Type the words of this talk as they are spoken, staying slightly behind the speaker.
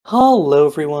Hello,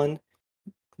 everyone.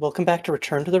 Welcome back to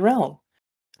Return to the Realm.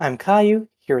 I'm Caillou,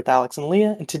 here with Alex and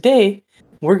Leah, and today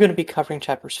we're going to be covering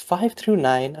chapters 5 through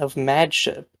 9 of Mad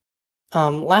Ship.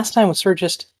 Last time was sort of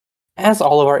just, as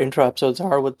all of our intro episodes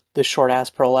are, with the short-ass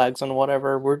prologues and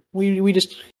whatever, we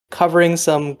just covering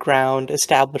some ground,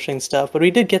 establishing stuff, but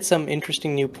we did get some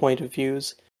interesting new point of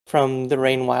views from the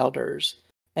Rain Wilders,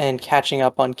 and catching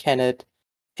up on Kenneth,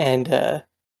 and the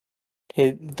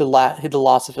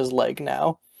loss of his leg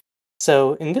now.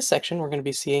 So in this section, we're going to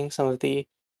be seeing some of the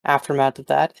aftermath of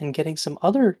that and getting some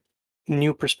other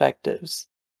new perspectives,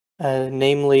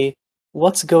 namely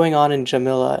what's going on in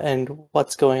Jamila and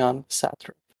what's going on with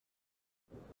Satrap,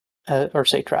 or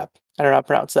Satrap. I don't know how to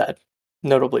pronounce that,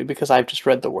 notably because I've just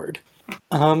read the word.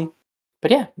 But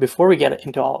yeah, before we get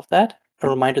into all of that, a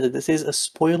reminder that this is a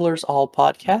spoilers all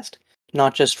podcast,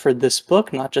 not just for this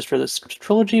book, not just for this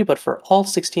trilogy, but for all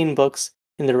 16 books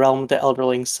in the Realm of the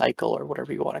Elderling cycle, or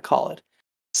whatever you want to call it.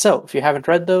 So, if you haven't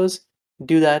read those,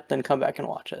 do that, then come back and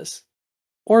watch us.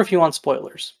 Or if you want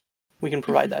spoilers, we can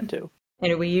provide that too.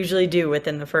 And we usually do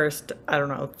within the first,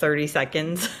 30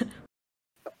 seconds.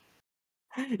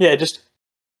 Yeah,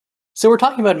 so we're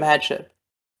talking about Mad Ship.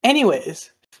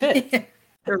 Anyways, Fitz.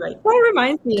 Right. That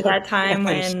reminds me of that time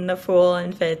when The Fool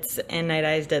and Fitz and Night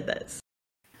Eyes did this.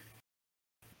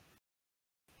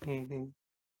 Mm-hmm.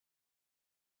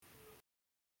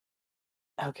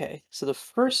 Okay, so the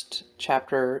first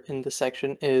chapter in this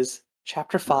section is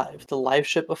Chapter 5, The Live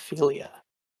Ship Ophelia.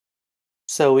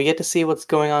 So we get to see what's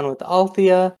going on with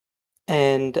Althea,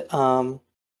 and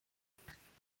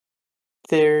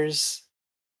there's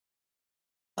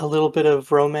a little bit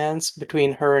of romance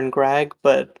between her and Greg,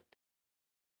 but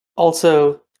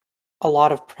also a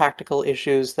lot of practical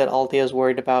issues that Althea is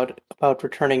worried about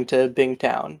returning to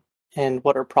Bingtown and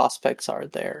what her prospects are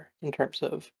there in terms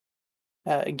of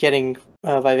getting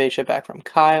Vivacia back from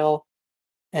Kyle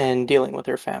and dealing with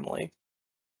her family.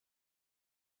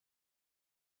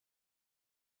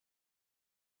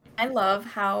 I love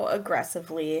how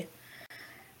aggressively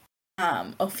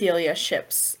Ophelia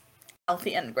ships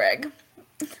Alfie and Greg.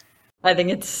 I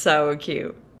think it's so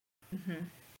cute. Mm-hmm.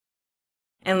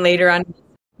 And later on,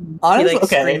 Honestly, he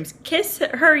screams, "Kiss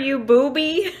her, you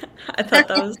booby!" I thought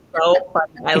that was so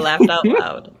funny. I laughed out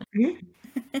loud.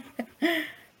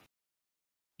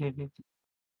 Mm-hmm.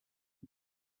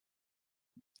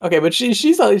 Okay, but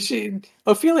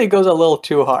Ophelia goes a little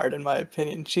too hard, in my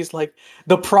opinion. She's like,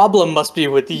 the problem must be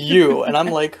with you, and I'm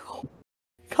like,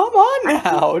 come on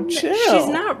now, chill. She's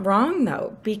not wrong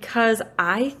though, because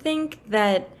I think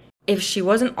that if she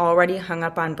wasn't already hung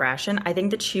up on Brashen, I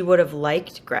think that she would have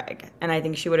liked Greg, and I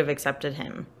think she would have accepted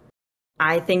him.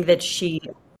 I think that she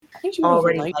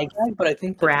already liked Greg, but I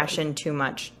think Brashen too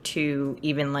much to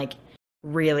even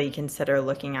really consider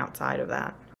looking outside of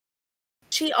that.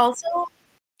 She also...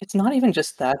 It's not even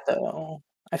just that, though.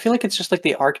 I feel like it's just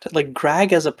the archetype.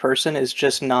 Greg as a person is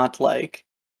just not the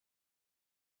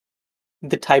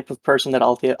type of person that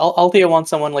Althea wants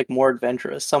someone more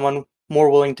adventurous, someone more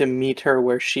willing to meet her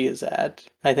where she is at.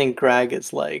 I think Greg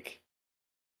is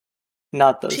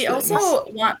not those things. She also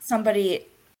wants somebody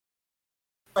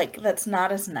that's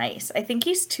not as nice. I think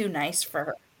he's too nice for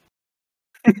her.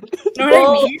 You know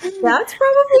what I mean? That's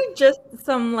probably just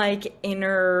some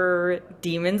inner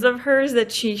demons of hers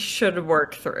that she should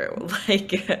work through.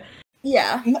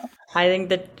 Yeah. I think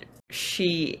that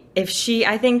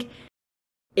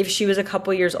if she was a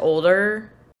couple years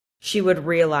older, she would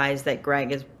realize that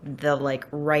Greg is the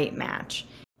right match,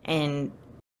 and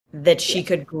that she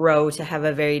could grow to have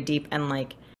a very deep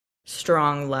and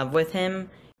strong love with him.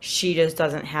 She just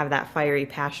doesn't have that fiery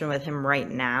passion with him right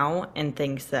now and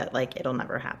thinks that it'll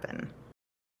never happen.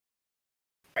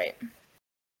 Right.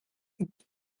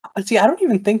 See, I don't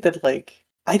even think that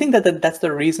I think that that's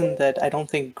the reason that I don't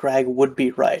think Greg would be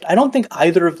right. I don't think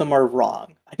either of them are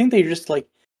wrong. I think they just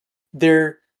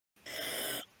they're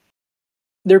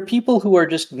people who are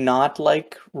just not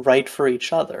right for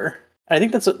each other. I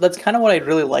think that's kind of what I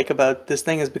really like about this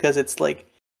thing, is because it's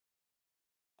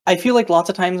I feel lots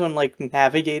of times when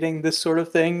navigating this sort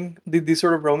of thing, these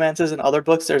sort of romances in other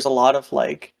books, there's a lot of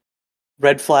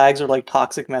red flags or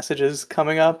toxic messages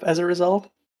coming up as a result.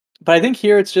 But I think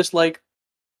here it's just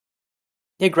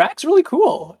yeah, Greg's really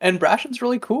cool and Brashen's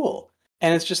really cool,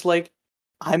 and it's just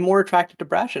I'm more attracted to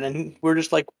Brashen, and we're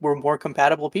just we're more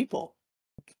compatible people,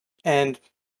 and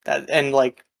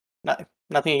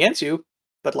nothing against you,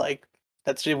 but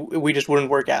that's we just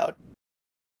wouldn't work out.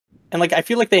 And I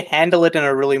feel they handle it in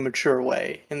a really mature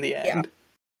way in the end. Yeah.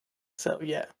 So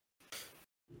yeah,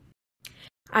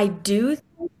 I do.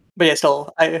 But yeah,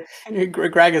 still,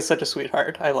 Greg is such a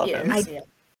sweetheart. I love him.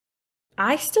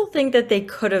 I still think that they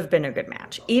could have been a good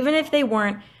match. Even if they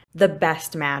weren't the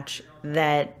best match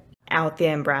that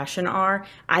Althea and Brashen are,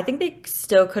 I think they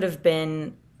still could have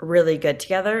been really good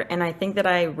together. And I think that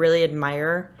I really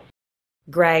admire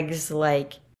Greg's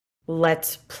like,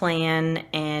 let's plan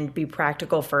and be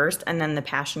practical first, and then the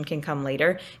passion can come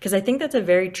later. Because I think that's a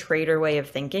very traitor way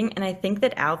of thinking. And I think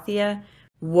that Althea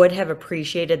would have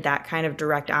appreciated that kind of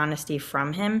direct honesty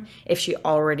from him if she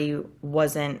already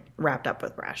wasn't wrapped up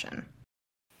with Brashen.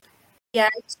 Yeah,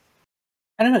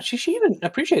 I don't know. She even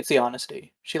appreciates the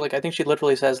honesty. She like I think she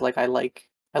literally says like I like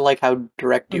how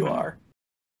direct you Mhm. are.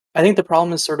 I think the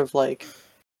problem is sort of like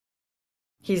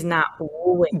He's not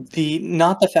wooing.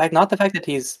 not the fact that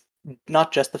he's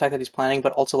not just the fact that he's planning,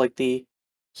 but also like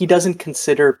he doesn't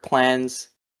consider plans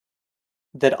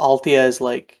that Althea is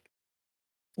like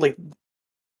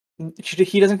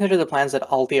he doesn't consider the plans that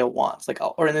Althea wants, like,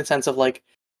 or in the sense of like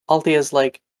Althea's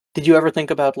like, did you ever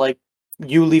think about like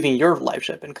you leaving your life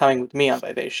ship and coming with me on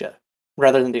Vivacia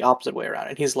rather than the opposite way around?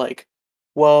 And he's like,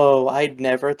 whoa, I'd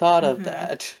never thought of Mhm.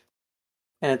 that.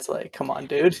 And it's like, come on,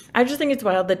 dude. I just think it's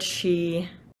wild that she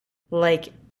like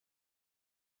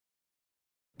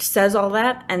says all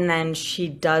that and then she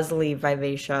does leave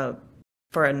Vivacia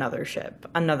for another ship,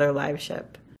 another live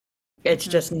ship. It's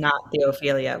just not the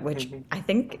Ophelia, which Mhm. I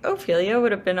think Ophelia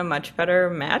would have been a much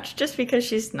better match just because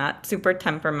she's not super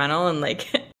temperamental and like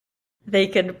they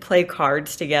could play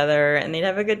cards together and they'd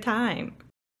have a good time.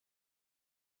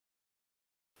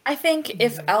 I think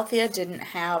if Althea didn't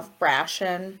have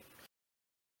Brashen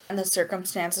and the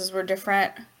circumstances were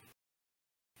different,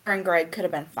 her and Greg could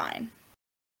have been fine.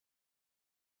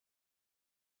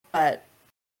 But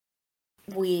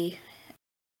we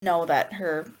know that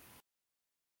her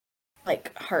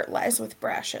like heart lies with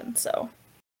Brashen, so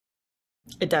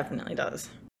It definitely does.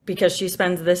 Because she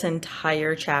spends this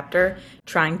entire chapter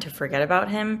trying to forget about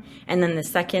him, and then the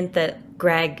second that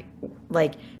Greg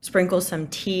like sprinkles some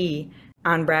tea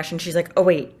on Brash, and she's like, "Oh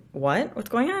wait, what? What's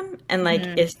going on?" And like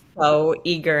is so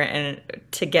eager and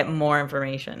to get more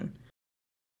information.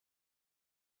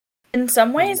 in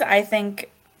some ways I think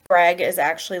Greg is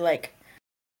actually like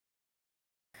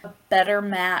a better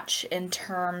match in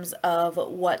terms of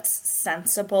what's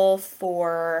sensible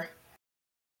for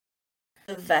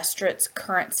the Vestrit's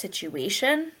current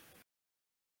situation.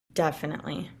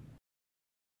 Definitely.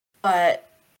 But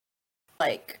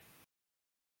like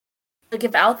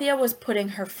if Althea was putting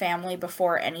her family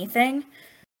before anything,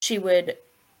 she would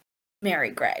marry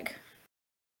Greg.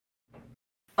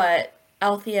 But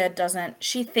Althea doesn't.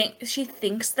 She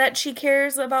thinks that she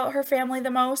cares about her family the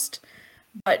most,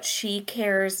 but she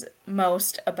cares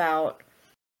most about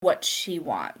what she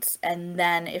wants. And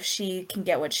then if she can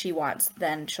get what she wants,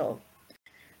 then she'll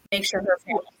make sure her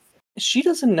family. She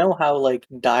doesn't know how like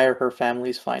dire her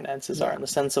family's finances are Yeah. in the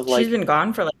sense of She's like been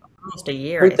gone for like almost a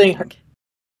year, her I thing. think.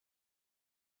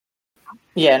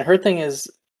 Yeah, and her thing is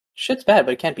shit's bad,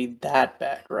 but it can't be that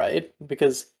bad, right?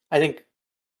 Because I think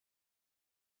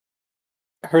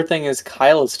her thing is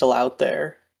Kyle is still out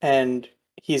there and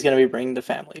he's gonna be bringing the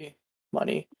family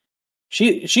money.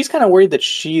 She's kind of worried that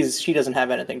she doesn't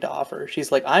have anything to offer.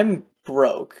 She's like, I'm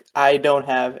broke. I don't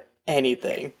have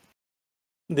anything.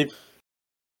 The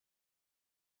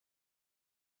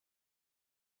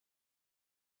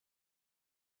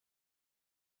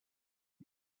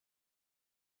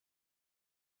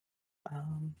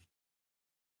um,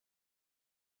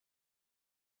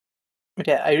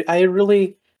 yeah, I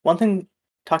really one thing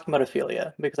talking about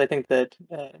Ophelia because I think that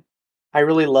I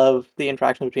really love the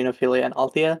interaction between Ophelia and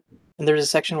Althea. And there's a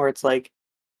section where it's like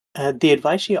the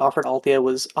advice she offered Althea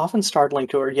was often startling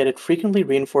to her, yet it frequently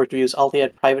reinforced views Althea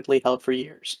had privately held for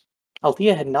years.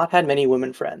 Althea had not had many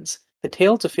women friends. The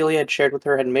tales Ophelia had shared with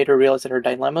her had made her realize that her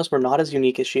dilemmas were not as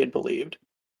unique as she had believed.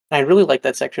 And I really like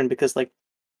that section because, like,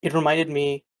 it reminded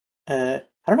me. I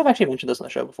don't know if I actually mentioned this on the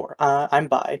show before. I'm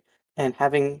bi, and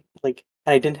and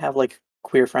I didn't have like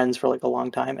queer friends for like a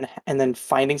long time, and then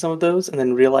finding some of those, and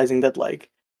then realizing that like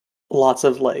lots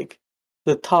of like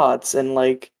the thoughts and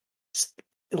like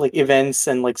events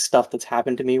and like stuff that's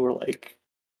happened to me were like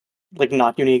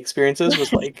not unique experiences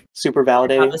was like super How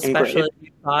validating and especially great.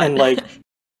 you thought. And like,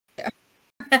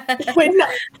 wait, no,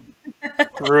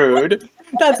 rude.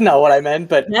 That's not what I meant,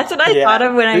 but That's what I yeah, thought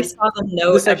of when I this saw the this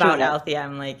note section about alone. Althea.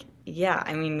 I'm like, yeah,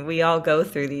 I mean, we all go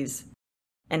through these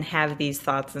and have these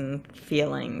thoughts and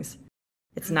feelings.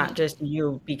 It's not just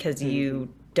you because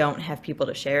you don't have people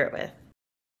to share it with.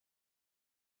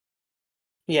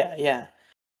 Yeah, yeah.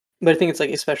 But I think it's like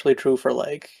especially true for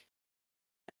like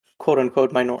quote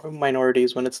unquote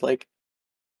minorities when it's like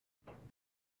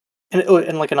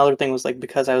and like another thing was like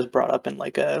because I was brought up in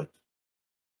like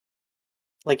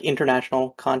like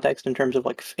international context in terms of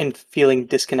like in feeling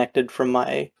disconnected from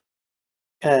my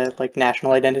like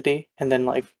national identity, and then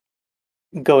like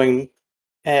going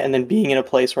and then being in a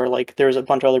place where like there's a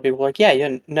bunch of other people like, yeah,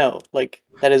 yeah, no, like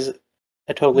that is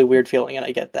a totally weird feeling, and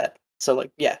I get that. So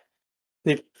like, yeah,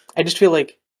 I just feel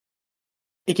like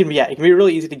it can be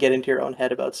really easy to get into your own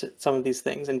head about some of these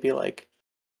things and be like,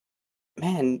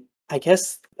 man, I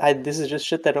guess this is just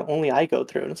shit that only I go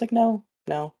through, and it's like, no,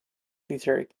 no, these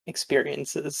are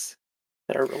experiences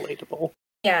that are relatable.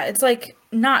 Yeah, it's like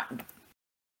not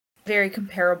very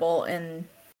comparable in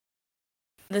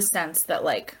the sense that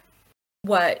like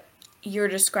what you're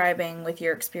describing with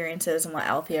your experiences and what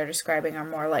Althea are describing are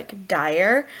more like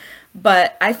dire.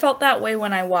 But I felt that way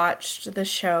when I watched the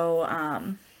show.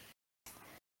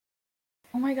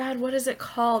 Oh my god, what is it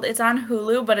called? It's on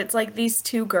Hulu, but it's like these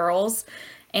two girls,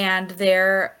 and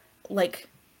they're like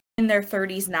in their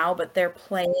 30s now, but they're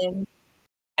playing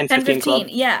And Pen 15 15, Club.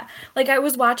 yeah. Like I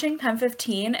was watching Pen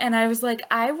 15 and I was like,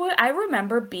 I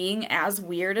remember being as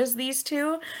weird as these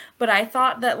two, but I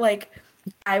thought that like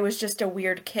I was just a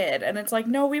weird kid. And it's like,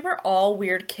 no, we were all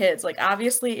weird kids. Like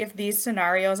obviously if these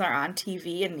scenarios are on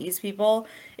TV and these people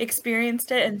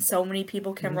experienced it and so many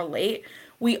people can Mhm. relate,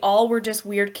 we all were just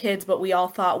weird kids, but we all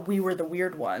thought we were the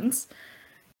weird ones.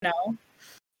 No.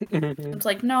 Mhm. It's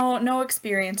like no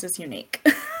experience is unique.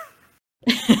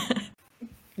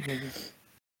 Mhm.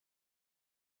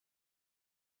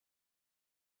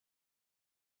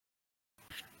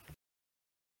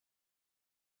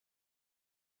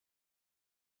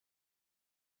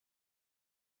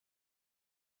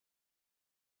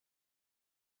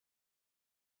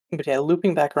 But yeah,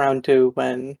 looping back around to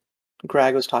when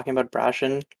Greg was talking about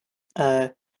Brashen, uh,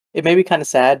 it made me kind of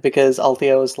sad because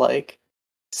Althea was like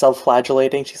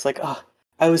self-flagellating. She's like, "Oh,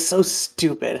 I was so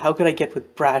stupid. How could I get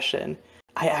with Brashen?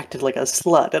 I acted like a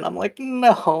slut." And I'm like,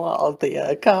 "No,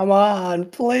 Althea, come on, Yeah,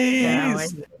 I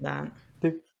please." hear that.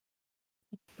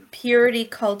 Purity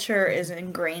culture is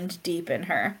ingrained deep in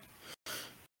her.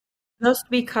 Just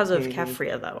because of Mhm.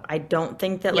 Kefria, though. I don't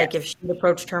think that, like, if Yes. she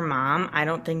approached her mom, I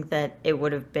don't think that it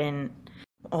would have been.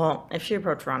 Well, if she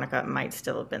approached Veronica, it might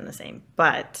still have been the same.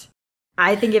 But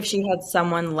I think if she had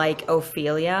someone like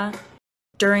Ophelia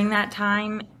during that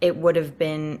time, it would have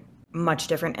been much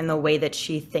different. And the way that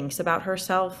she thinks about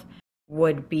herself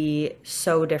would be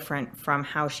so different from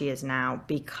how she is now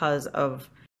because of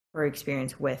her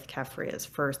experience with Kefria's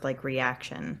first, like,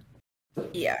 reaction.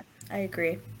 Yeah, I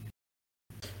agree.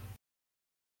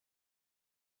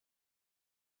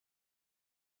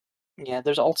 Yeah,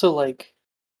 there's also like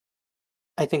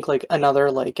I think like another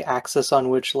like axis on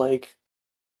which like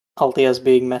Althea's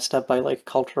being messed up by like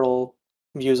cultural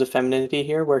views of femininity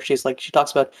here, where she's like she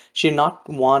talks about she did not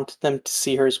want them to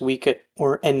see her as weak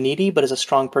or and needy, but as a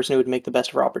strong person who would make the best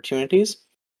of her opportunities.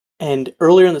 And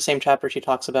earlier in the same chapter, she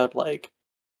talks about like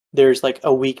there's like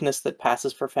a weakness that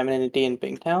passes for femininity in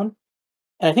Bingtown,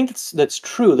 and I think that's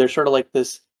true. There's sort of like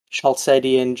this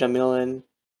Chalcedian, Jamilan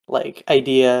like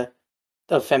idea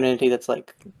of femininity that's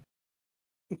like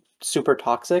super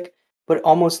toxic, but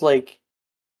almost like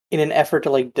in an effort to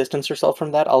like distance herself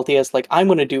from that, Althea's like, I'm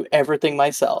gonna do everything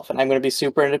myself and I'm gonna be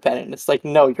super independent. It's like,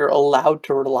 no, you're allowed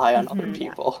to rely on other Mhm. Yeah.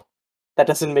 people. That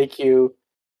doesn't make you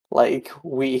like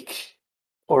weak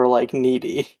or like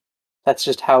needy. That's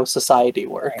just how society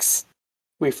Right. works.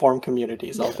 We form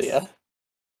communities, Yes. Althea.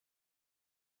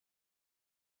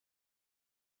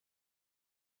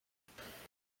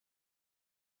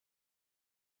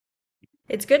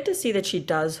 It's good to see that she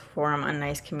does form a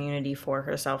nice community for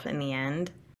herself in the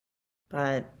end,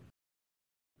 but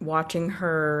watching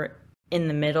her in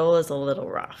the middle is a little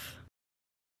rough.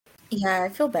 Yeah, I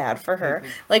feel bad for her. Mhm.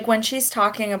 Like when she's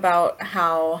talking about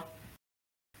how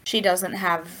she doesn't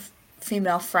have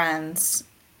female friends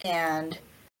and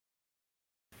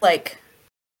like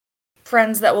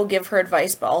friends that will give her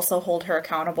advice but also hold her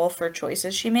accountable for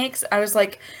choices she makes. I was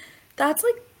like, that's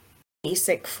like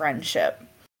basic friendship.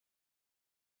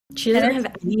 She And doesn't it's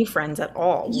have any friends at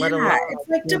all, let yeah, alone it's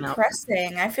like like female.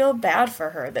 depressing. I feel bad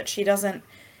for her that she doesn't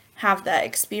have that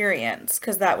experience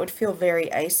because that would feel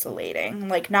very isolating.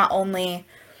 Like not only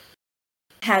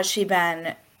has she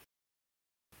been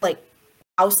like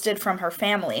ousted from her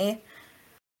family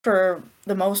for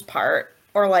the most part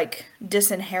or like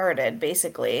disinherited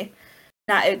basically.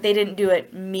 Not they didn't do it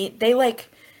they like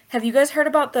have you guys heard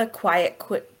about the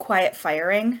quiet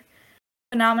firing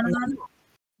phenomenon?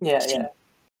 Yeah, She yeah.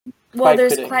 well, Quiet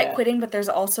there's quitting, quiet yeah. quitting, but there's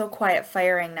also quiet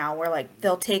firing now where like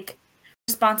they'll take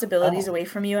responsibilities Oh, away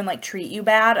from you and like treat you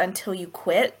bad until you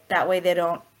quit. That way they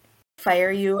don't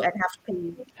fire you and have to pay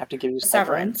you have to give you a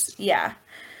severance. severance. Yeah.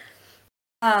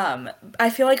 I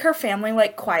feel like her family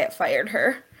like quiet fired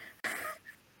her.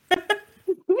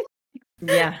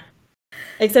 Yeah.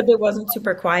 Except it wasn't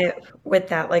super quiet with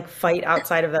that like fight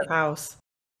outside of their house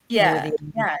near Yeah, the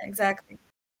yeah, exactly.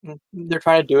 They're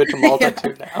trying to do it to Malta Yeah.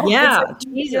 too now. Yeah, It's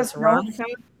like Jesus, Veronica.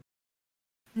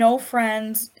 no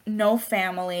friends, no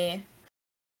family.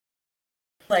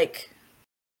 Like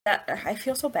that, I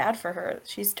feel so bad for her.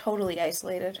 She's totally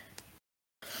isolated.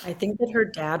 I think that her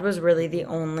dad was really the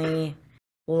only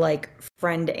like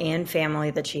friend and family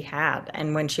that she had.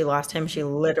 And when she lost him, she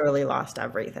literally lost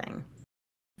everything.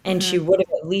 And she would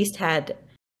have at least had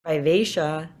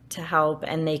Vivacia to help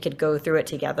and they could go through it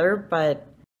together, but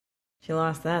she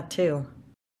lost that too.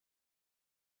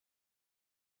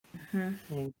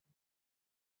 Mm.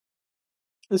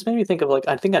 This made me think of like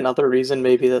I think another reason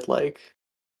maybe that like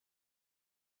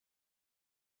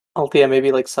Althea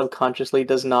maybe like subconsciously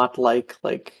does not like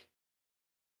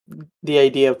the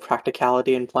idea of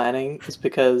practicality and planning is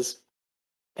because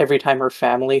every time her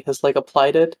family has like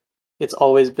applied it, it's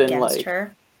always been Against like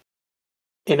her.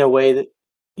 in a way that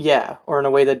yeah, or in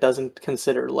a way that doesn't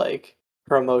consider like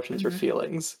her emotions or Mhm.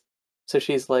 feelings. So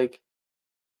she's like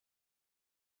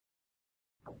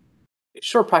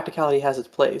sure practicality has its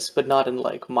place, but not in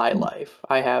like my life.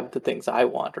 I have the things I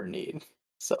want or need.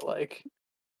 So like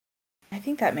I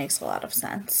think that makes a lot of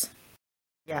sense.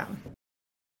 Yeah.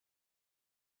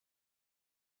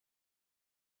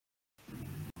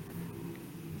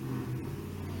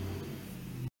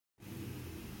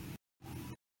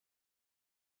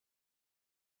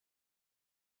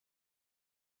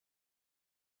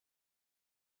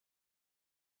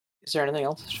 is there anything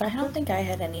else this I chapter? don't think I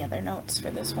had any other notes for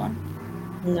this one.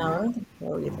 No, I don't think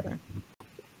so either.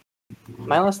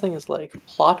 My last thing is like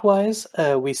plot wise,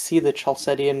 we see the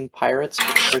Chalcedian pirates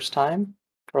for the first time.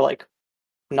 Or like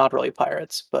not really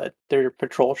pirates, but they're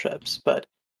patrol ships. But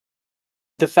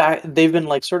the fact they've been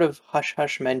like sort of hush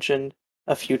hush mentioned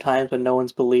a few times, but no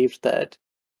one's believed that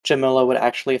Jamila would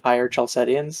actually hire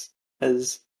Chalcedians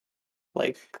as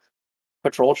like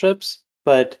patrol ships.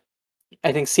 But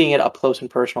I think seeing it up close and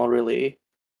personal really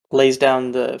lays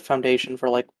down the foundation for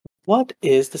like what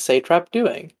is the satrap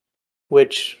doing,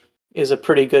 which is a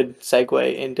pretty good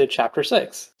segue into chapter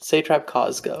 6, Satrap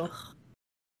Cosgo.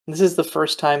 This is the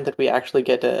first time that we actually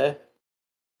get a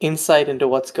insight into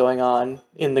what's going on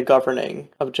in the governing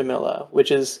of Jamila, which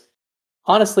is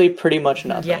honestly pretty much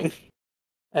Yeah. nothing.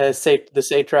 The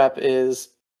satrap is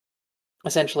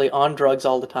essentially on drugs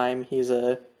all the time. He's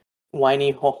a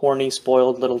whiny, horny,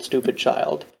 spoiled little stupid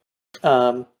child.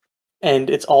 And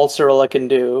it's all Cyrilla can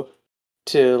do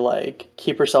to like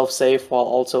keep herself safe while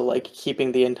also like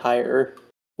keeping the entire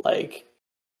like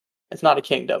it's not a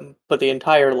kingdom, but the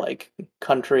entire like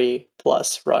country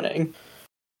plus running.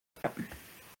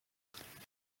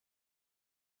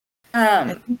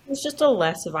 I think it's just a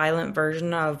less violent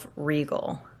version of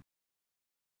Regal.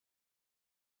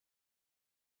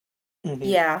 Mhm.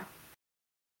 Yeah.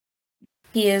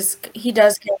 He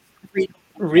does get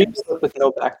Regal with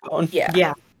no backbone. Yeah.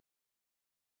 Yeah.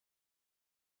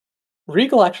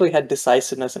 Regal actually had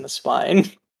decisiveness and a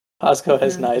spine. Cosco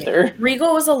has neither.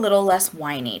 Regal was a little less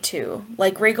whiny too.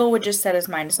 Like Regal would just set his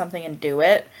mind to something and do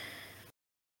it.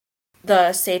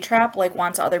 The satrap like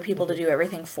wants other people to do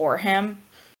everything for him,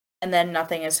 and then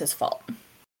nothing is his fault.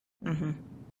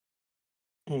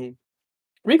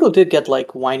 Regal did get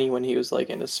like whiny when he was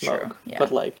like in his smoke, True, yeah.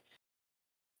 but like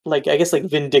I guess like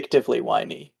vindictively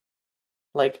whiny.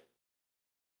 Like,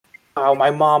 oh, my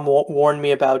mom warned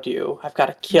me about you. I've got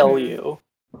to kill you.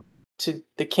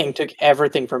 The king took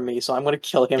everything from me, so I'm going to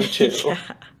kill him too. Yeah.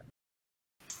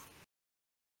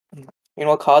 You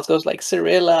know, Cosgo's like,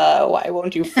 Cyrilla, why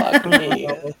won't you fuck me?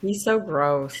 He's so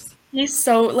gross. He's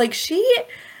so like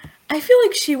I feel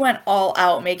like she went all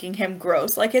out making him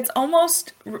gross. Like it's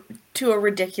almost to a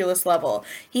ridiculous level.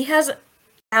 He has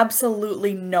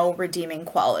absolutely no redeeming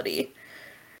quality.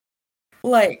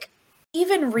 Like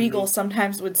even Regal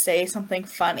sometimes would say something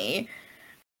funny,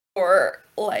 or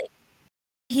like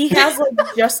he has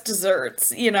like just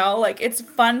desserts, you know? Like it's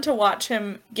fun to watch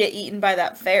him get eaten by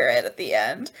that ferret at the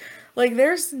end. Like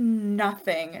there's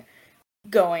nothing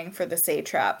going for the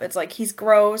satrap. It's like he's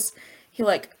gross. He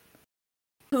like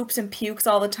poops and pukes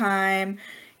all the time.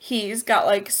 He's got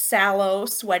like sallow,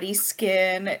 sweaty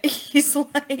skin. He's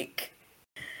like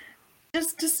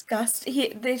just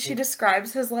disgusting. She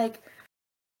describes his like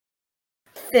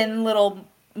thin little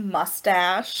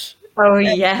mustache. Oh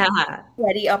yeah.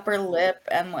 Sweaty upper lip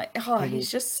and like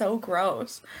he's just so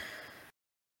gross.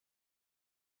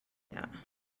 Yeah.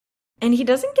 And he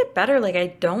doesn't get better. Like I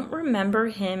don't remember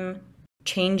him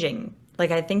changing.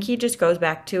 Like I think he just goes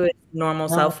back to his normal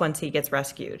self once he gets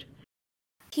rescued.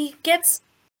 He gets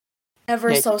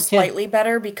ever Yeah, so yeah. slightly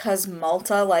better because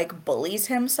Malta like bullies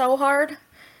him so hard,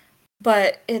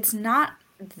 but it's not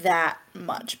that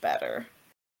much better.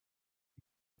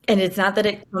 And it's not that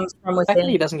it comes from The fact that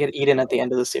he within. doesn't get eaten at the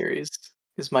end of the series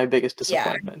is my biggest Yeah.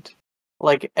 disappointment.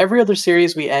 Like every other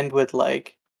series, we end with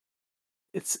like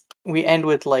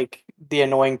the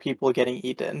annoying people getting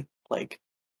eaten. Like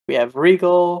we have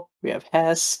Regal, we have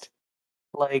Hest.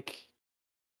 Like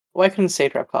why couldn't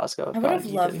Satrap Costco I have would have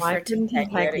gotten loved eaten? Why for couldn't he Tentacula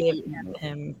to technically have eat him. eaten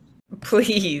him?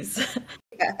 Please.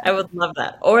 Yeah. I would love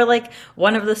that. Or like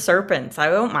one of the serpents. I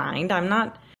won't mind. I'm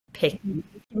not picky.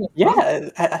 Yeah,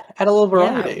 add a little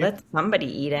Yeah, variety. let somebody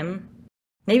eat him.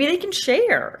 Maybe they can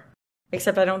share.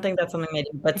 Except I don't think that's something they do,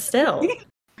 but still.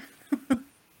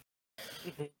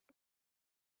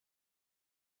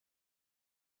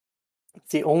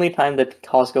 It's the only time that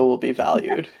Costco will be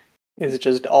valued. Is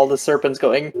just all the serpents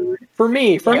going for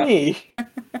me, for Yeah. me.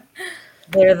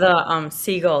 They're the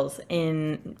seagulls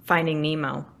in Finding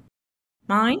Nemo.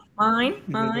 Mine, mine,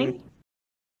 mine.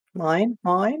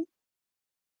 Mine.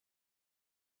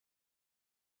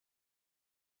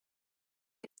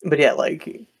 But yeah,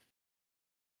 like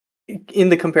in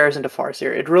the comparison to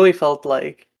Farseer, it really felt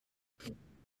like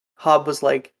Hobb was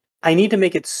like, I need to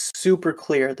make it super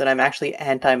clear that I'm actually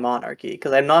anti-monarchy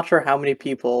because I'm not sure how many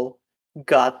people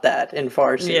got that in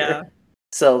Farseer. Yeah.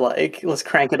 So like, let's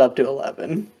crank it up to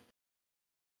 11.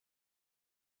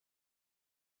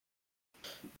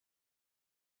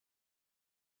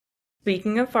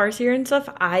 Speaking of Farseer and stuff,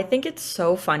 I think it's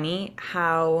so funny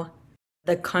how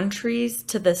the countries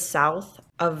to the south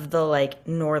of the like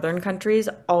northern countries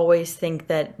always think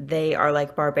that they are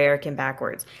like barbaric and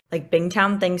backwards. Like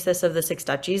Bingtown thinks this of the Six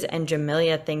Duchies, and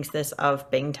Jamilia thinks this of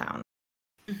Bingtown.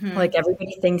 Mhm. Like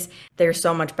everybody thinks they're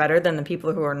so much better than the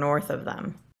people who are north of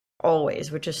them.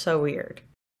 Always, which is so weird.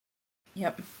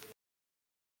 Yep.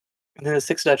 And then the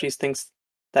Six Duchies thinks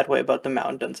that way about the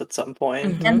mountains at some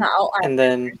point. Mhm. And the outline. And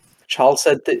then Charles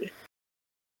said that.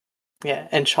 Yeah,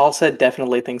 and Charles said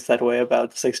definitely thinks that way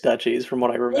about the Six Duchies, from what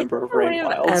I They remember think of that way Rain of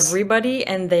Wilds. everybody,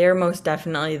 and they are most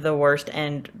definitely the worst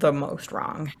and the most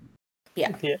wrong.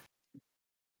 Yeah. Yeah.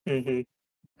 Mm-hmm.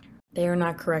 They are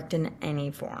not correct in any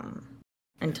form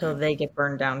until they get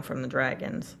burned down from the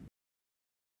dragons.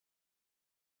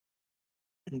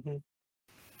 Mm-hmm.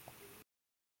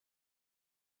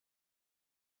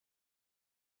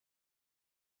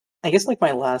 I guess like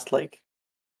my last like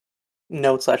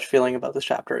note / feeling about this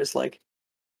chapter is like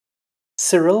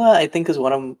Cyrilla, I think, is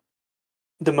one of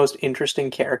the most interesting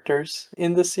characters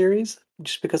in this series,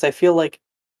 just because I feel like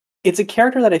it's a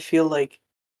character that I feel like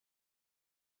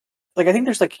I think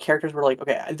there's like characters where like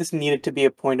okay, this needed to be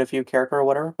a point of view character or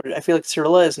whatever, but I feel like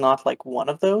Cyrilla is not like one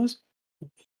of those.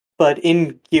 But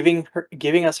in giving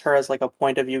us her as like a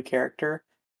point of view character,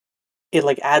 it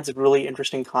like adds really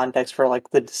interesting context for like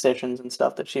the decisions and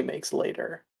stuff that she makes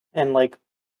later. And like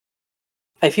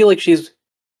I feel like she's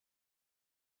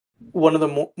one of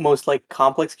the most like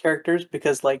complex characters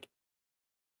because like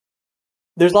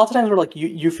there's lots of times where like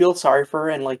you feel sorry for her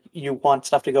and like you want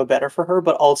stuff to go better for her,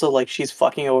 but also like she's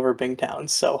fucking over Bingtown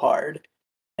so hard.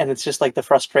 And it's just like the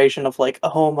frustration of like,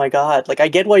 oh my god, like I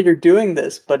get why you're doing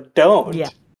this, but don't. Yeah.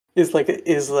 Is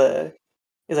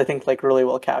I think like really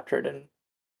well captured in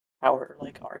how her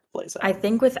like arc plays out. I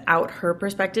think without her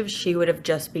perspective, she would have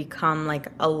just become like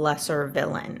a lesser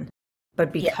villain.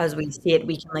 But because we see it,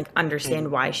 we can like understand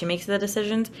why she makes the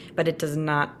decisions, but it does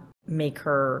not make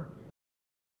her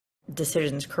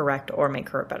decisions correct or make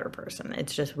her a better person.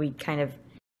 It's just we kind of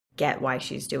get why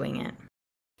she's doing it.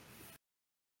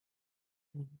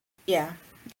 Yeah,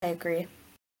 I agree.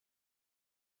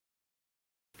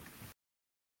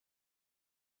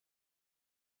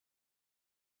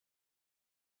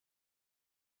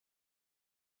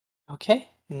 Okay,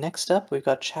 next up we've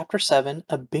got chapter 7,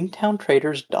 A Bingtown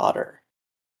Trader's Daughter.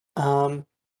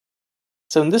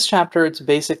 So in this chapter it's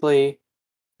basically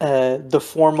the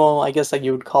formal, I guess like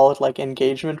you would call it like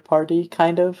engagement party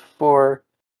kind of for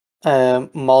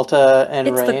Malta and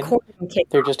It's the Rain. courting kick.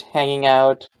 They're just hanging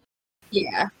out.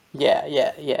 Yeah.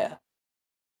 Yeah.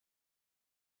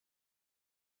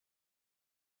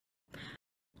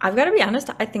 I've got to be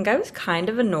honest, I think I was kind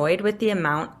of annoyed with the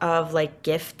amount of like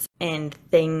gifts and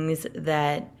things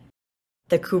that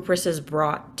the Cupresses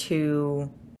brought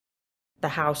to the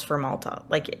house for Malta.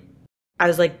 Like, I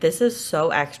was like, this is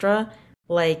so extra.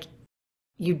 Like,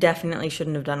 you definitely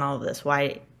shouldn't have done all of this.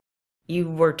 Why? You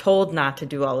were told not to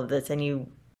do all of this and you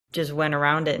just went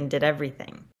around it and did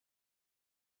everything.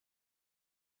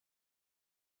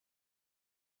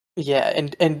 Yeah,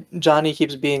 and Johnny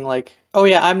keeps being like, "Oh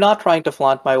yeah, I'm not trying to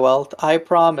flaunt my wealth, I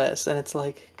promise." And it's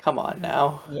like, come on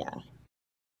now. Yeah.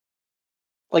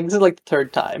 Like, this is like the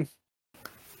third time.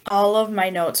 All of my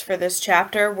notes for this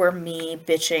chapter were me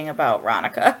bitching about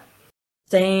Ronica.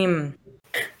 Same.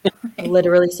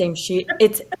 Literally same.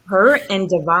 It's her and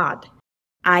Devad.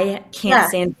 I can't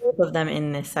stand both of them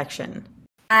in this section.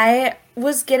 I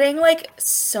was getting like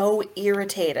so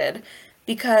irritated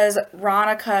because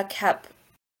Ronica kept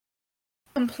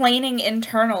complaining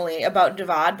internally about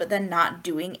Devad, but then not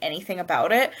doing anything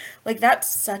about it. Like, that's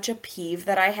such a peeve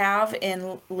that I have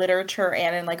in literature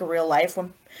and in like real life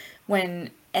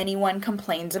when anyone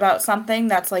complains about something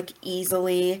that's like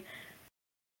easily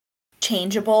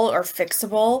changeable or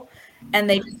fixable, and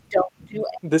they just don't do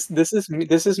it.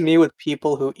 This is me with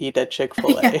people who eat at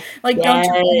Chick-fil-A. Yeah. Like, don't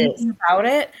do anything about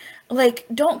it. Like,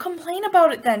 don't complain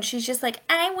about it then. She's just like,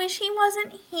 I wish he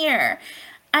wasn't here.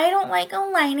 I don't like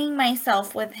aligning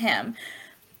myself with him.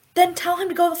 Then tell him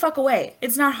to go the fuck away.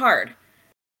 It's not hard.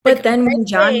 But like, then when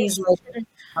Johnny's like,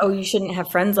 oh, you shouldn't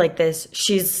have friends like this,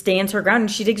 she stands her ground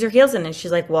and she digs her heels in and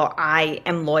she's like, well, I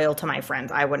am loyal to my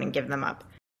friends. I wouldn't give them up.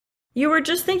 You were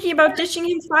just thinking about ditching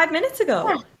him 5 minutes ago.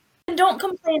 Yeah. And don't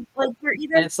complain. Like, you're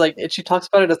either... And it's like, she talks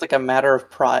about it as like a matter of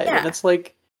pride. Yeah. And it's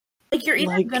like... Like, you're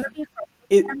either gonna be...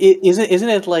 Isn't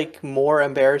it like more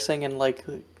embarrassing and like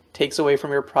takes away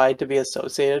from your pride to be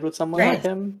associated with someone like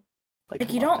him?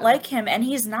 Like you don't like him and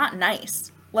he's not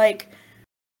nice. Like,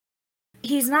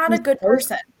 he's not a good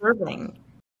person.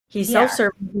 He's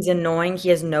self-serving, he's annoying, he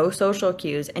has no social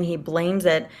cues, and he blames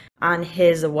it on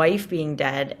his wife being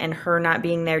dead and her not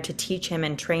being there to teach him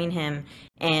and train him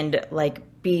and, like,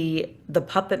 be the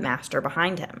puppet master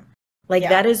behind him. Like,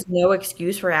 that is no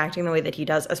excuse for acting the way that he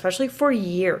does, especially for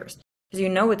years. Because you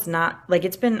know it's not, like,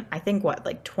 it's been, I think, what,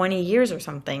 like 20 years or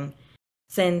something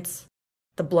since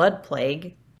the Blood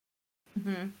Plague.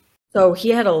 Mm-hmm. So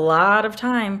he had a lot of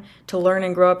time to learn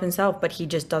and grow up himself, but he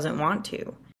just doesn't want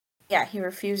to. Yeah, he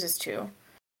refuses to.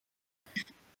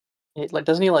 Like,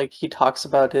 doesn't he, like, he talks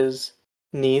about his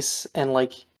niece and,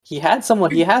 like, he has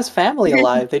family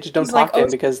alive. They just don't talk to him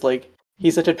because, like,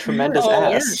 he's such a tremendous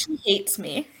ass. Yeah, she hates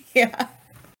me. Yeah.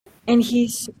 And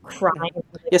he's crying.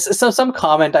 Yes, so some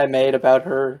comment I made about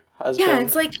her husband. Yeah,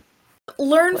 it's like,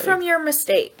 learn from your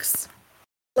mistakes.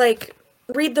 Like,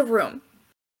 read the room.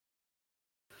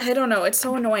 I don't know, it's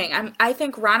so annoying. I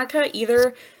think Ronica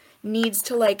either needs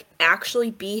to, like,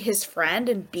 actually be his friend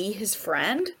and be his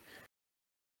friend,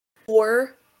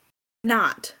 or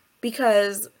not,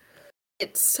 because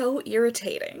it's so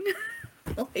irritating.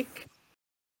 Like,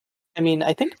 I mean,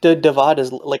 I think Devad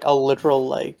is like a literal,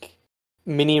 like,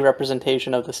 mini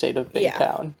representation of the state of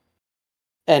Bigtown.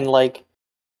 And, like,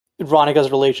 Ronica's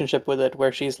relationship with it,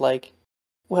 where she's like,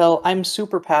 well, I'm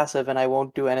super passive and I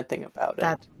won't do anything about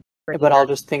it. But I'll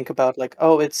just think about, like,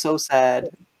 oh, it's so sad.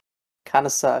 Kind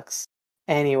of sucks.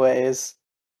 Anyways.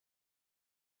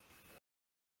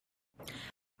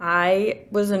 I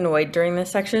was annoyed during this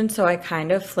section, so I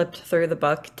kind of flipped through the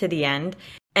book to the end,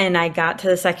 and I got to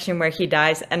the section where he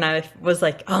dies, and I was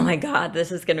like, oh my god,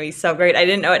 this is going to be so great. I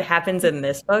didn't know it happens in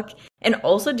this book. And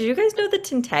also, did you guys know that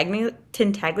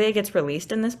Tintaglia gets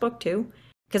released in this book, too?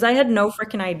 Because I had no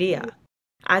freaking idea.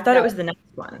 I thought it was the next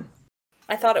one.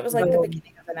 I thought it was, like, the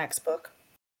beginning of the next book.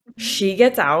 She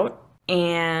gets out,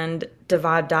 and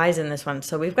Devad dies in this one,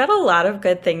 so we've got a lot of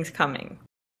good things coming.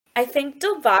 I think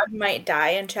Devad might die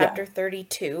in chapter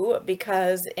 32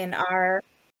 because in our...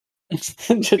 Just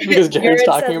because Jared's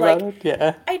talking about it?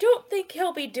 Yeah. I don't think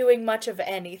he'll be doing much of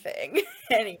anything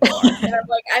anymore. And I'm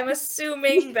like, I'm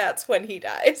assuming that's when he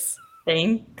dies.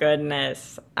 Thank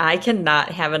goodness. I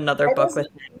cannot have another book with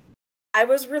him. I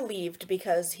was relieved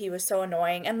because he was so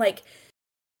annoying. And, like,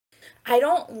 I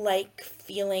don't like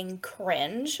feeling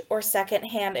cringe or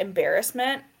secondhand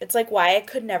embarrassment. It's like why I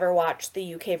could never watch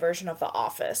the UK version of The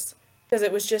Office. Because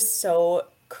it was just so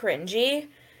cringy.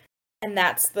 And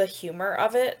that's the humor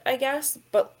of it, I guess.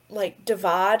 But, like,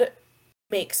 Devad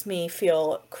makes me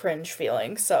feel cringe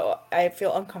feelings. So I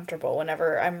feel uncomfortable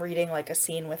whenever I'm reading, like, a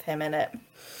scene with him in it.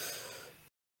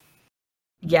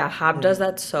 Yeah, Hob does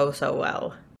that so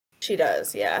well. She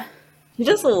does, yeah. She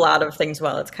does a lot of things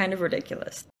well. It's kind of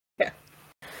ridiculous. Yeah.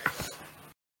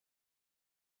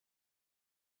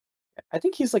 I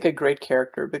think he's, like, a great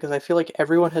character because I feel like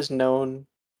everyone has known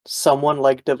someone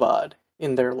like Devad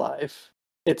in their life.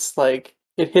 It's like,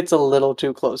 it hits a little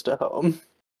too close to home.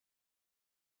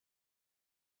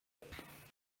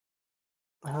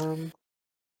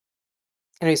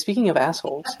 Anyway, speaking of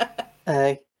assholes,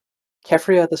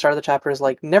 Kefria at the start of the chapter is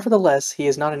like, nevertheless, he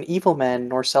is not an evil man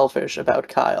nor selfish about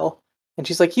Kyle. And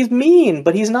she's like, he's mean,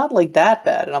 but he's not, like, that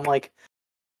bad. And I'm like,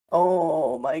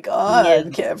 Oh my He is god,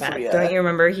 bad. Kefria. Don't you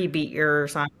remember he beat your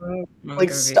son? I'm Like,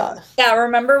 confused. stop. Yeah,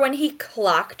 remember when he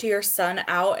clocked your son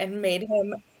out and made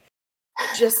him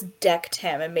just decked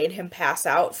him and made him pass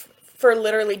out for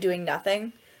literally doing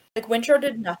nothing? Like, Wintrow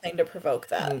did nothing to provoke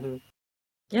that. Mhm.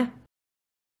 Yeah.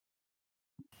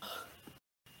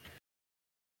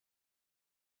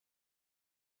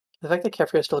 The fact that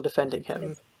Kefria is still defending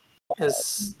him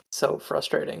is so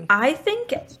frustrating. I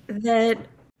think that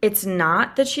it's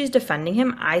not that she's defending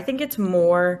him. I think it's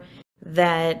more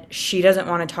that she doesn't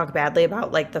want to talk badly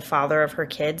about like the father of her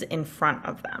kids in front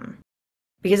of them.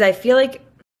 Because I feel like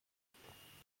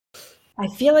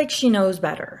she knows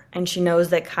better and she knows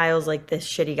that Kyle's like this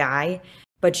shitty guy,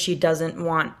 but she doesn't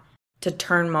want to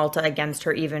turn Malta against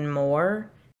her even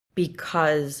more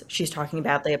because she's talking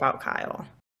badly about Kyle.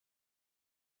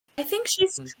 I think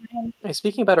she's trying. Hey,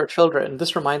 speaking about our children,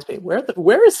 this reminds me,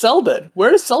 where is Selden?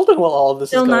 Where is Selden while all of this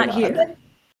Still is going not on? here.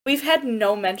 We've had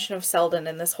no mention of Selden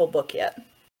in this whole book yet.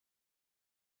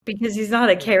 Because he's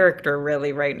not a character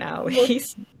really right now.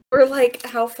 We're like,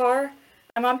 how far?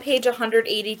 I'm on page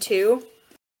 182.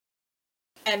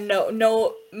 And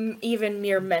no even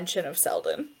mere mention of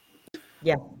Selden.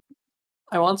 Yeah.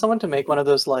 I want someone to make one of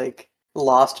those like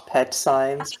lost pet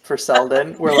signs for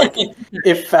Selden, where like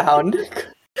if found,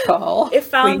 call. If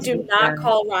found, Please do do not that.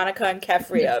 call Ronica and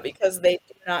Kefria because they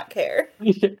do not care.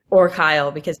 Or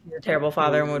Kyle, because he's a terrible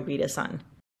father and would beat his son.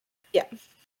 Yeah.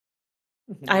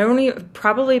 I only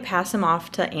probably pass him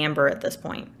off to Amber at this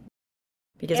point.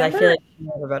 Because I feel like she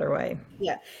knows a better way.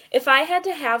 Yeah. If I had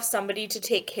to have somebody to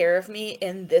take care of me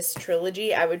in this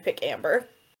trilogy, I would pick Amber.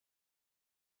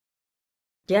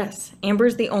 Yes.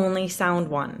 Amber's the only sound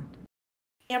one.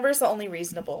 Amber's the only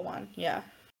reasonable one, yeah.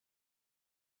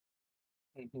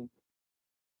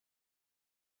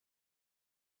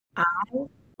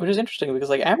 Which is interesting because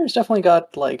like Amber's definitely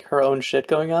got like her own shit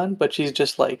going on, but she's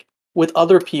just like with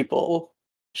other people,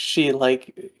 she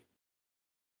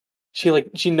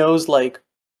knows like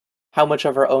how much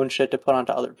of her own shit to put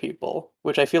onto other people,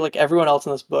 which I feel like everyone else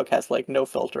in this book has like no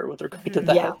filter with regard to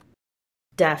that. Yeah.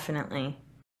 Definitely.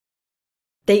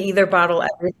 They either bottle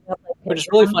everything up like Which is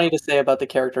really funny to say about the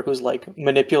character who's like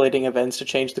manipulating events to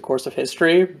change the course of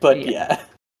history, but yeah.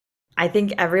 I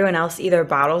think everyone else either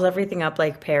bottles everything up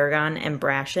like Paragon and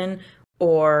Brashen,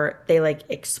 or they like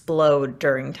explode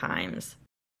during times.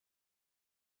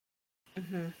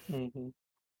 Mm-hmm.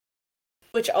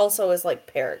 Which also is like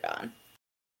Paragon.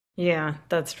 Yeah,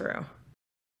 that's true.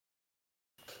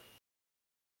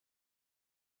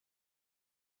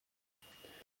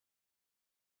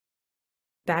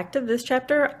 Back to this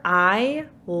chapter, I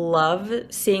love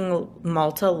seeing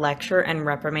Malta lecture and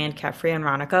reprimand Kefri and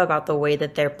Ronica about the way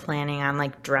that they're planning on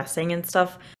like dressing and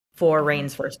stuff for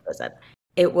Rain's first visit.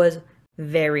 It was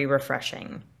very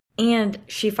refreshing. And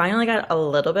she finally got a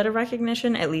little bit of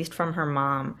recognition, at least from her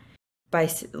mom,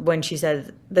 when she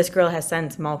said, "This girl has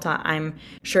sense, Malta. I'm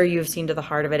sure you've seen to the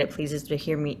heart of it. It pleases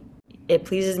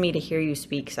me to hear you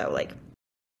speak." So like,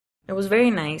 it was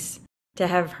very nice to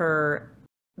have her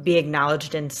be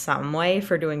acknowledged in some way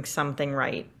for doing something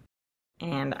right.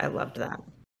 And I loved that.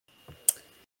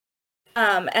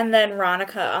 And then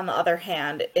Ronica, on the other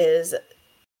hand, is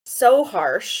so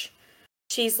harsh.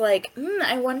 She's like,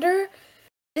 I wonder,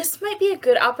 this might be a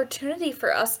good opportunity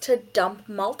for us to dump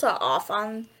Malta off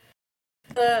on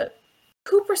the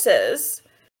Cooperses.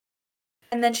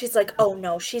 And then she's like, oh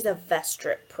no, she's a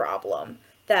Vestrit problem.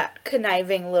 That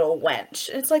conniving little wench.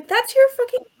 And it's like, that's your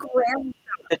fucking grandma.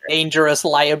 A dangerous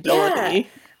liability. Yeah.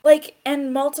 Like,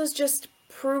 and Malta's just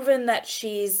proven that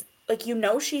she's, like,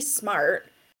 she's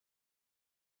smart.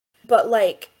 But,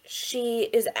 like, she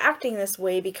is acting this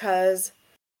way because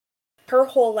her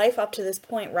whole life up to this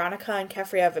point, Ronica and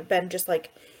Kefria have been just,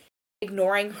 like,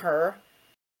 ignoring her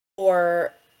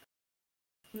or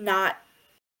not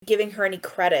giving her any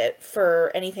credit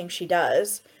for anything she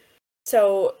does.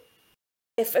 So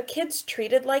if a kid's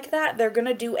treated like that, they're going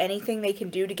to do anything they can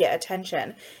do to get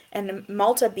attention. And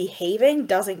Malta behaving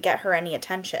doesn't get her any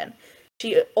attention.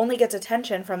 She only gets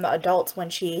attention from the adults when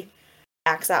she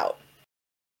acts out.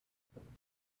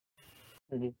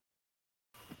 Mm-hmm.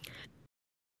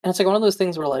 And it's like one of those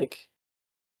things where like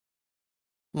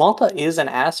Malta is an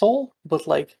asshole, but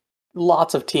like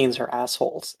lots of teens are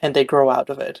assholes and they grow out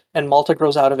of it. And Malta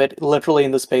grows out of it literally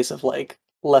in the space of like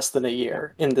less than a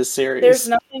year in this series. There's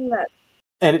nothing that...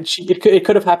 And it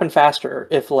could have happened faster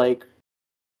if like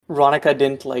Ronica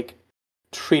didn't like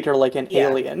treat her like an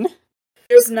alien.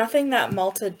 There's nothing that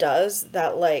Malta does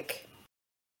that like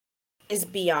is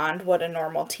beyond what a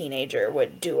normal teenager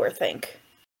would do or think.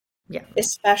 Yeah.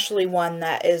 Especially one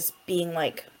that is being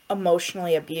like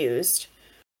emotionally abused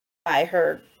by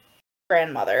her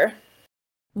grandmother.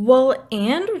 Well,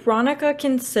 and Ronica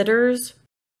considers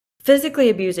physically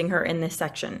abusing her in this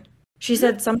section. She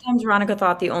said sometimes Ronica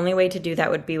thought the only way to do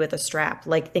that would be with a strap,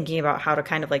 like thinking about how to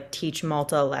kind of like teach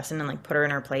Malta a lesson and like put her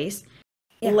in her place.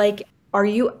 Yeah. Like, are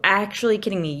you actually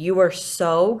kidding me? You were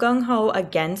so gung-ho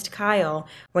against Kyle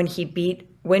when he beat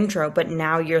Wintrow, but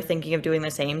now you're thinking of doing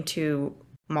the same to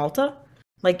Malta?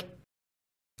 Like,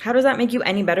 how does that make you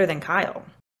any better than Kyle?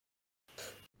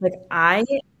 Like, I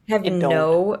have It don't.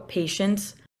 no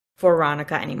patience for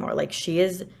Ronica anymore. Like, she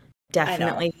is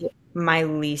definitely my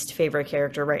least favorite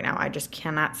character right now. I just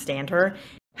cannot stand her.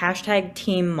 Hashtag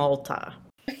Team Malta.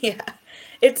 Yeah.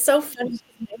 It's so funny.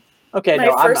 Okay, My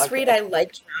no, I'm first not, read, I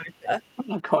liked Ronica. I'm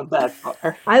not going that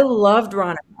far. I loved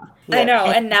Ronica. I Yeah. know,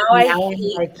 and now I I'm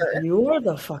hate like, her. you're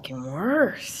the fucking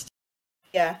worst.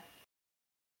 Yeah.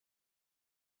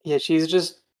 Yeah,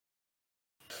 she's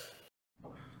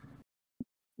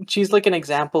like an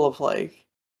example of like,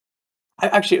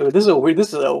 this is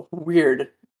a weird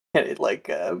like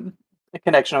a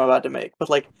connection I'm about to make, but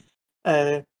like,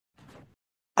 I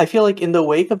feel like in the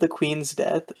wake of the Queen's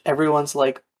death, everyone's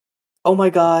like, oh my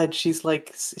god, she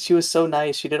was so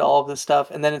nice, she did all of this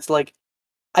stuff, and then it's like,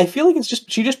 I feel like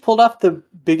she just pulled off the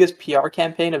biggest PR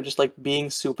campaign of just like being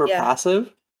super Yeah.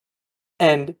 passive,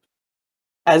 and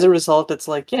as a result, it's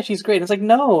like, yeah, she's great. And it's like,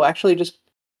 no, actually, just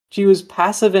she was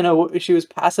passive in a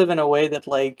way that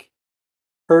like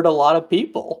hurt a lot of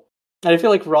people. And I feel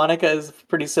like Ronica is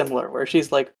pretty similar, where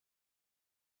she's like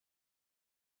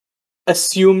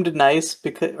assumed nice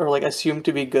because, or like assumed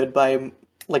to be good by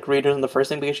like readers in the first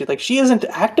thing, because she isn't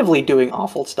actively doing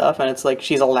awful stuff, and it's like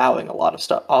she's allowing a lot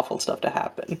of awful stuff to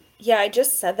happen. Yeah, I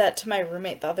just said that to my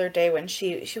roommate the other day when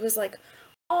she was like,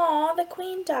 "Aw, the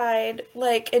Queen died."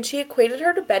 Like, and she equated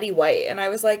her to Betty White, and I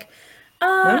was like,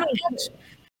 No,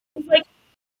 like,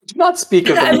 Do not speak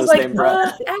of them I in was the like, same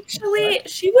breath. actually,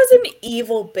 she was an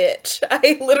evil bitch.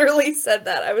 I literally said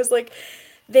that. I was like,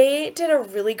 they did a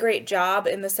really great job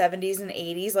in the 70s and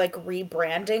 80s, like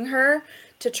rebranding her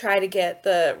to try to get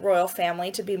the royal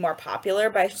family to be more popular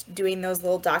by doing those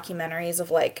little documentaries of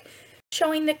like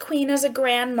showing the Queen as a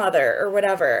grandmother or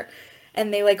whatever.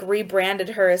 And they like rebranded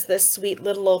her as this sweet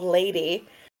little old lady.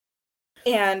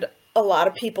 And a lot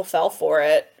of people fell for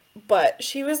it. But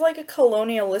she was like a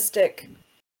colonialistic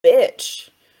bitch.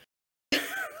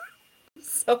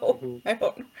 So, I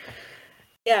don't.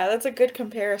 Yeah, that's a good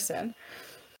comparison.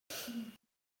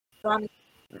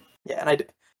 Yeah,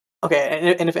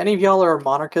 okay, and if any of y'all are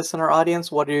monarchists in our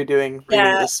audience, what are you doing reading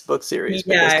Yeah. this book series?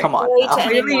 Yeah, Because come on relate now. to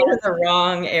clearly you're in the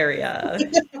wrong area.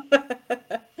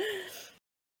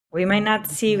 We might not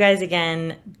see you guys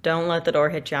again. Don't let the door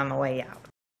hit you on the way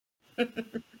out.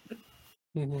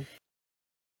 Mhm.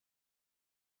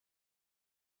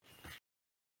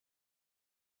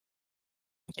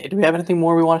 Okay, do we have anything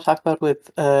more we want to talk about with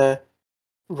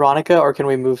Ronica, or can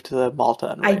we move to the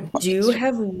Malta and I Rain parts? do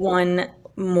have one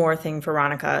more thing for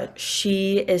Ronica.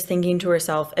 She is thinking to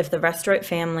herself, if the Restorate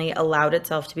family allowed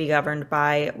itself to be governed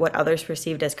by what others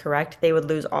perceived as correct, they would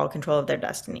lose all control of their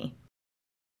destiny.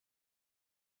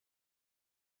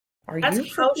 Are That's you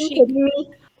how freaking she- kidding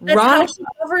me? That's how Ronica, she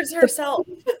covers herself.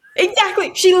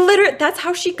 exactly. That's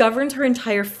how she governs her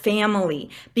entire family,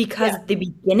 because the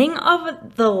beginning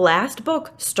of the last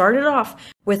book started off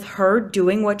with her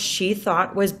doing what she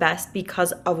thought was best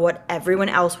because of what everyone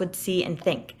else would see and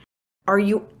think. Are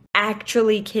you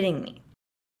actually kidding me?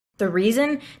 The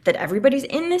reason that everybody's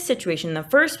in this situation in the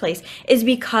first place is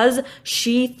because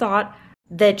she thought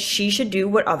that she should do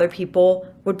what other people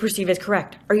would perceive as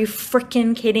correct. Are you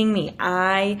freaking kidding me?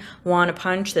 I want to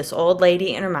punch this old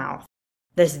lady in her mouth.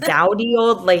 This dowdy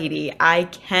old lady. I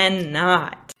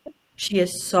cannot. She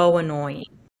is so annoying.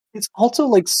 It's also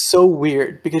like so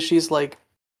weird because she's like,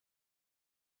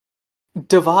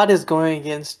 Devad is going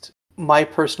against my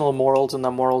personal morals and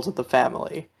the morals of the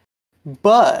family,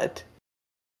 but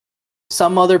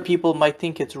some other people might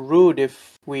think it's rude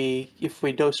if we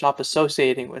don't stop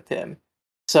associating with him.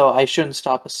 So I shouldn't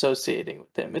stop associating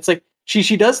with him. It's like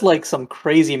she does like some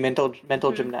crazy mental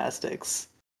gymnastics.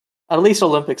 At least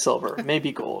Olympic silver,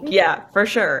 maybe gold. Yeah, for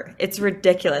sure. It's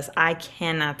ridiculous. I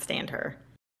cannot stand her.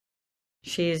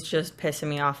 She's just pissing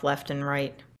me off left and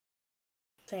right.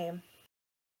 Same.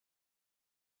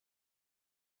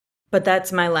 But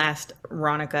that's my last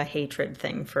Ronica hatred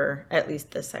thing for at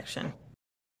least this section.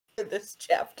 For this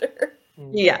chapter.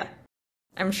 Yeah.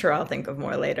 I'm sure I'll think of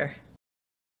more later.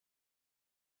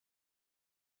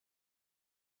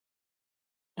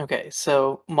 Okay,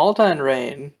 so Malta and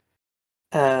Rain.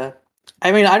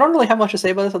 I mean, I don't really have much to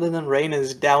say about this other than Rain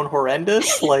is down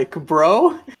horrendous. Like,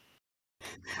 bro,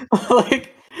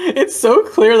 like It's so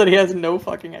clear that he has no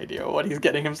fucking idea what he's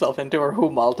getting himself into or who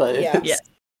Malta is. Yeah. Yeah.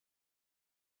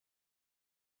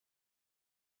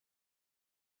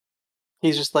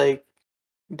 He's just like,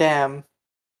 damn,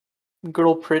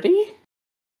 girl pretty?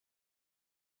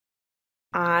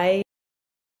 I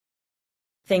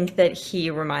think that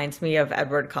he reminds me of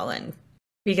Edward Cullen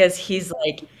because he's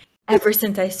like, ever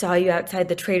since I saw you outside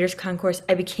the Traders' Concourse,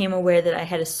 I became aware that I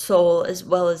had a soul as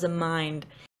well as a mind.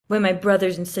 When my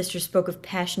brothers and sisters spoke of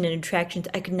passion and attractions,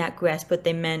 I could not grasp what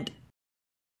they meant.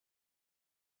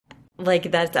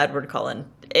 Like, that's Edward Cullen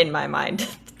in my mind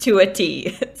to a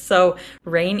T. So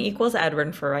Rain equals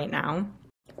Edward for right now.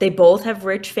 They both have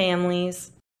rich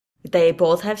families. They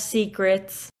both have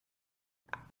secrets.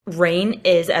 Rain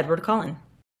is Edward Cullen.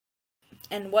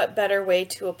 And what better way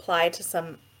to apply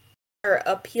to or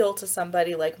appeal to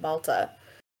somebody like Malta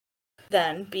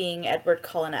than being Edward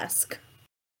Cullen-esque?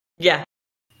 Yeah,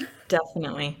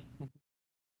 definitely.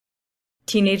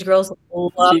 Teenage girls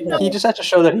love him. He just has to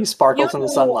show that he sparkles in the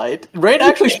sunlight. Rain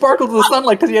actually sparkles in the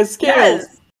sunlight because he has scales.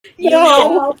 Yes. You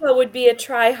know, Malta would be a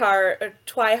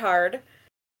twihard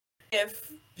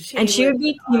if she would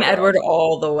be Team Edward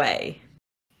all the way.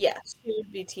 Yeah, she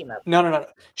would be Team Edward. No.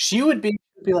 She would be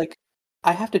like,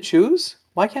 I have to choose?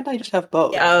 Why can't I just have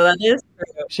both? Yeah. Oh, that is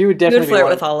true. She would She definitely would flirt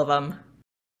with all of them.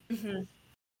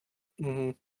 Mm-hmm.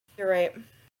 Mm-hmm. You're right.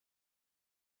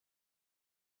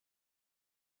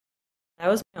 That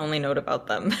was my only note about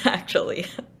them, actually.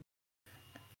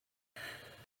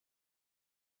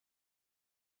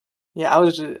 Yeah,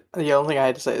 the only thing I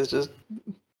had to say is just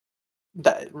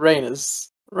that Rain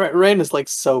is like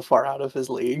so far out of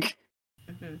his league.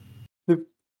 Mm-hmm.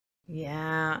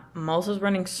 Yeah, Malta's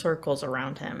running circles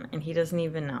around him, and he doesn't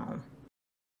even know.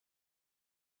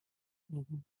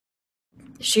 Mm-hmm.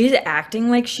 She's acting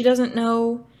like she doesn't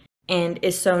know, and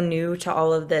is so new to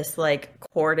all of this, like,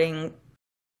 courting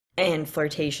and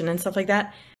flirtation and stuff like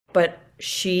that. But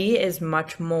she is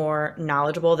much more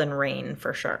knowledgeable than Rain,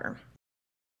 for sure.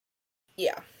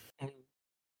 Yeah.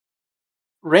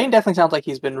 Rain definitely sounds like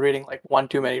he's been reading like one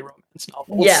too many romance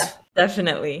novels. Yeah,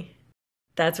 definitely.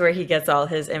 That's where he gets all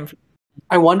his info.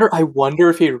 I wonder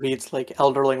if he reads like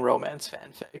Elderling romance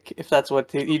fanfic. If that's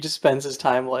what he just spends his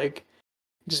time like,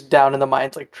 just down in the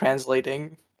mines like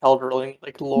translating Elderling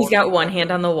like lore. He's got one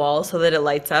hand on the wall so that it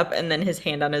lights up, and then his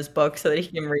hand on his book so that he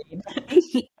can read.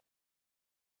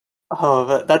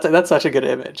 Oh, that's such a good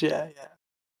image. Yeah.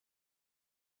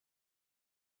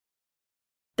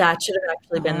 That should have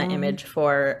actually been the image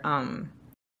for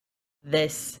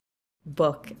this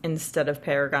book instead of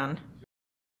Paragon.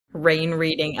 Rain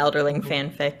reading Elderling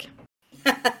fanfic.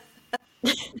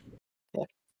 Yeah.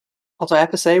 Also, I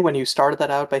have to say, when you started that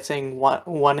out by saying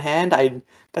one hand,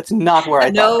 that's not where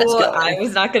I thought it was going. I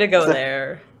was not going to go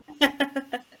there.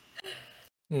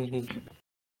 Mm-hmm.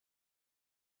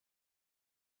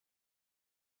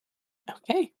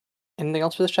 Okay. Anything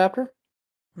else for this chapter?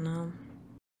 No.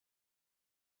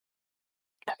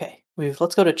 Okay.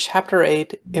 Let's go to chapter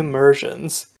 8,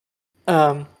 Immersions.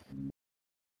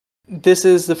 This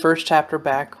is the first chapter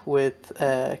back with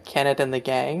Kenneth and the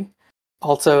gang,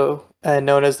 also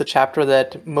known as the chapter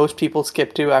that most people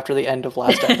skip to after the end of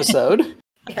last episode,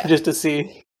 just to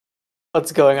see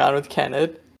what's going on with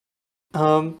Kenneth.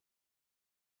 So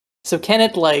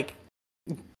Kenneth like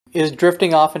is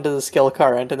drifting off into the skill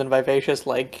current, and then Vivacious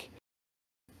like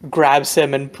grabs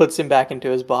him and puts him back into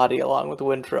his body along with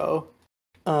Wintrow.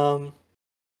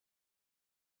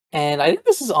 And I think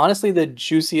this is honestly the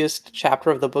juiciest chapter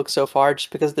of the book so far,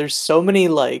 just because there's so many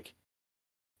like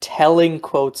telling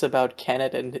quotes about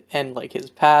Kenneth and like his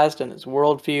past and his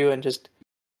worldview, and just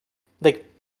like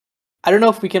I don't know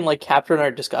if we can like capture in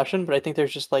our discussion, but I think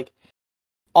there's just like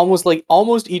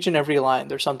almost each and every line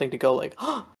there's something to go like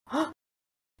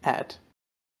at.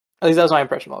 At least that was my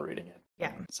impression while reading it.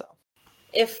 Yeah. So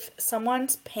if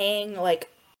someone's paying like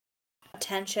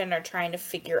attention or trying to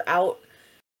figure out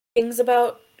things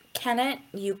about Kenneth,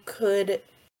 you could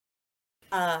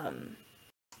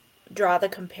draw the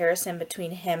comparison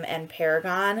between him and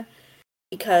Paragon,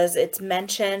 because it's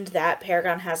mentioned that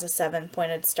Paragon has a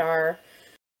 7-pointed star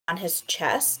on his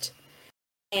chest,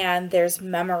 and there's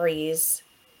memories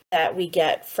that we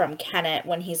get from Kenneth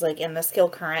when he's like in the skill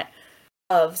current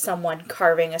of someone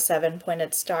carving a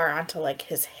 7-pointed star onto like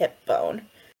his hip bone,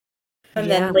 and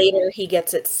then later he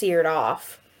gets it seared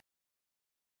off.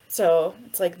 So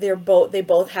it's like they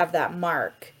both have that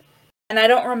mark. And I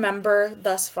don't remember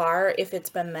thus far if it's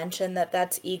been mentioned that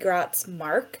that's Egrat's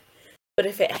mark, but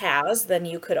if it has, then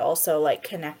you could also like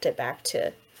connect it back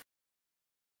to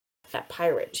that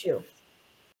pirate too.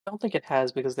 I don't think it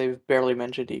has, because they've barely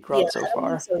mentioned Egrat so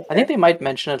far. So I think they might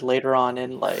mention it later on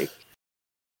in like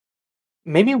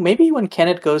maybe when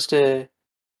Kenneth goes to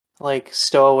like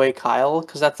stow away Kyle,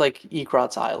 because that's like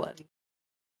Egrod's island.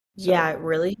 So, Yeah, it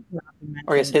really has not been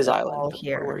or I guess mentioned his at island, all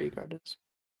or where here. Egrod is.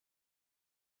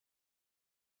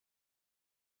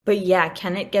 But yeah,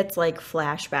 Kenneth gets like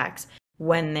flashbacks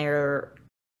when they're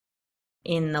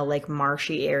in the like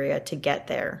marshy area to get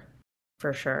there,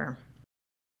 for sure.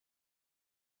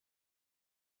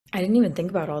 I didn't even think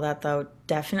about all that though.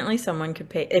 Definitely someone could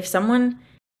pay if someone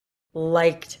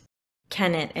liked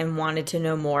Kenneth and wanted to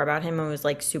know more about him and was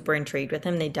like super intrigued with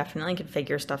him, they definitely could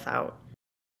figure stuff out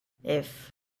if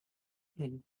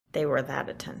they were that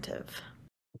attentive.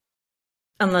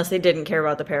 Unless they didn't care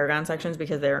about the Paragon sections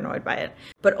because they were annoyed by it.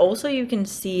 But also you can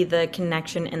see the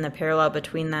connection and the parallel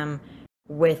between them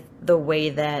with the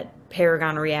way that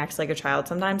Paragon reacts like a child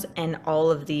sometimes, and all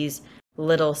of these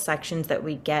little sections that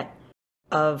we get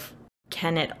of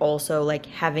Kenneth also like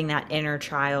having that inner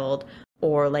child,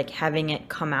 or like having it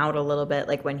come out a little bit,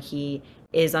 like when he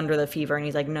is under the fever and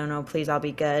he's like, no, please, I'll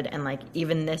be good. And like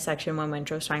even this section when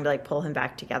Wintrow's trying to like pull him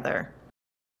back together.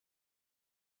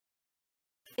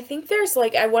 I think there's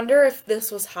like, I wonder if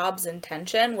this was Hobbs'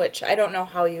 intention, which I don't know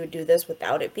how you would do this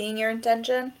without it being your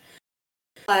intention.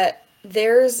 But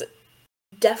there's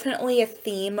definitely a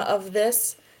theme of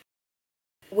this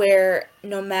where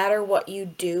no matter what you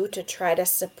do to try to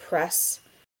suppress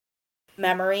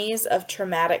memories of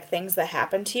traumatic things that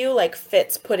happen to you, like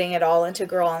Fitz putting it all into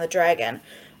Girl on the Dragon,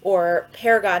 or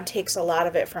Paragon takes a lot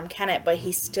of it from Kenneth, but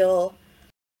he's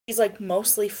like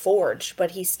mostly forged,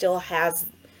 but he still has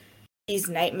these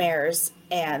nightmares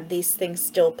and these things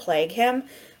still plague him.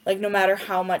 Like, no matter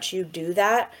how much you do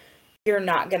that, you're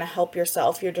not going to help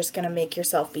yourself. You're just going to make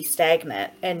yourself be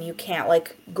stagnant, and you can't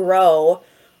like grow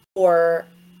or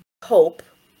cope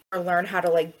or learn how to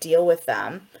like deal with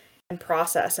them and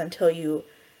process until you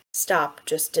stop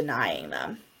just denying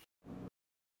them.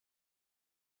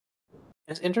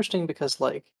 It's interesting because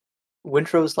like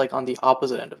Wintrow's like on the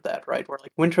opposite end of that, right? Where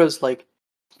like Wintrow's like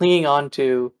clinging on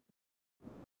to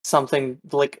something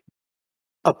like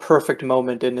a perfect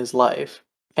moment in his life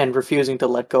and refusing to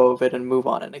let go of it and move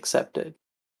on and accept it.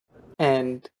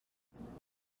 And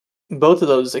both of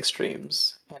those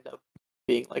extremes end up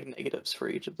being like negatives for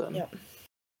each of them. Yep.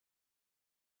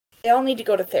 They all need to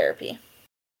go to therapy.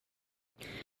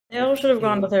 They all should have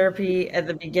gone to therapy at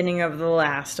the beginning of the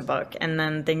last book, and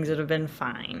then things would have been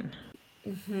fine.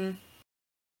 Mm-hmm.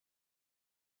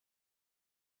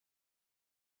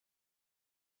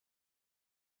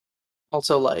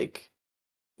 Also, like,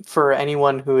 for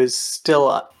anyone who is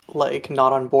still like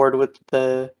not on board with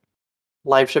the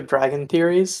live ship dragon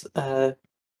theories,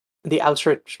 the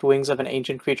outstretched wings of an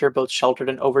ancient creature both sheltered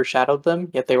and overshadowed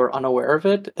them, yet they were unaware of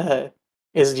it,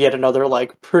 is yet another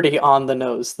like pretty on the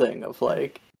nose thing of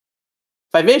like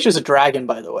Vivasia's a dragon,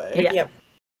 by the way. Yeah. Yep.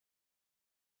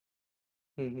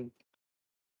 Mm-hmm.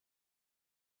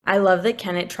 I love that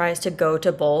Kenneth tries to go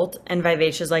to Bolt, and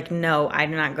Vivasia's like, no, I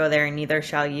do not go there, and neither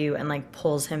shall you, and like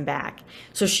pulls him back.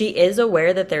 So she is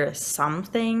aware that there is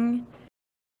something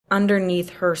underneath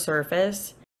her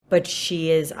surface, but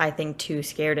she is, I think, too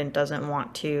scared and doesn't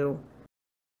want to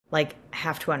like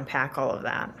have to unpack all of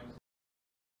that.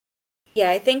 Yeah,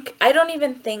 I don't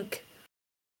even think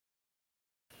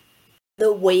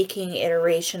the waking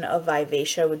iteration of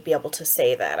Vivacia would be able to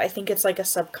say that. I think it's like a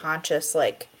subconscious,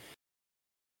 like,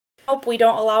 nope, we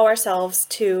don't allow ourselves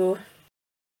to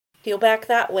peel back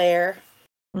that layer.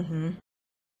 Mm-hmm.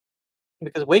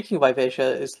 Because waking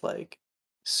Vivacia is like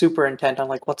super intent on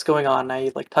like what's going on.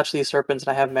 I like touch these serpents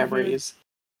and I have memories.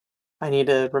 I need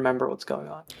to remember what's going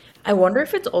on. I wonder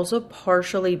if it's also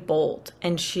partially Bolt,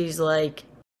 and she's like,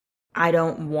 I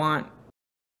don't want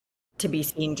to be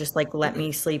seen, just like let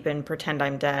me sleep and pretend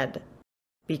I'm dead,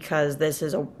 because this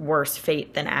is a worse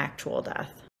fate than actual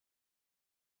death.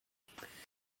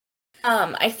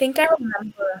 I think I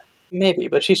remember. Maybe,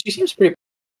 but she seems pretty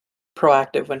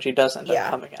proactive when she does end up Yeah.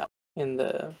 coming out in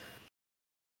the.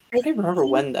 I don't even remember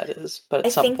when that is, but at I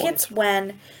some think point. it's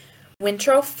when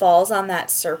Wintrow falls on that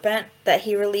serpent that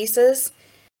he releases.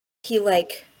 He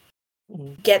like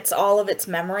gets all of its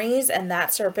memories, and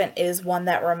that serpent is one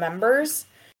that remembers.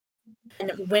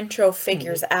 And Wintrow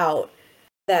figures out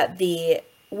that the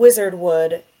wizard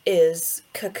wood is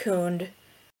cocooned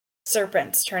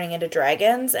serpents turning into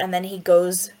dragons, and then he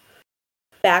goes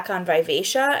back on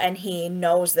Vivacia and he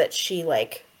knows that she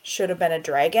like should have been a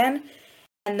dragon.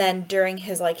 And then during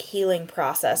his like healing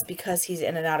process, because he's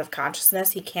in and out of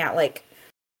consciousness, he can't like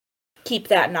keep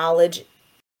that knowledge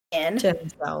in to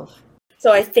himself.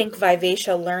 So I think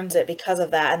Vivacia learns it because of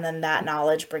that, and then that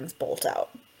knowledge brings Bolt out.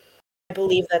 I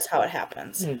believe that's how it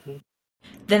happens.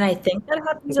 Then I think that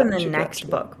happens in the next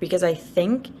book, because I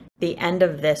think the end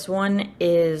of this one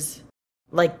is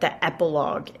like the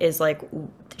epilogue is like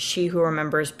she who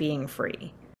remembers being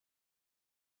free.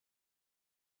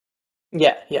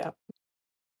 Yeah.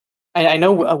 I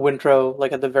know Wintrow,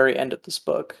 like at the very end of this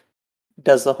book,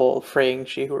 does the whole freeing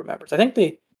she who remembers. I think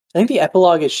the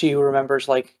epilogue is she who remembers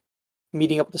like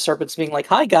meeting up with the serpents, being like,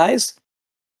 "Hi guys,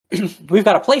 we've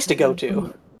got a place to go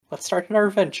to. Let's start our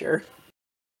adventure."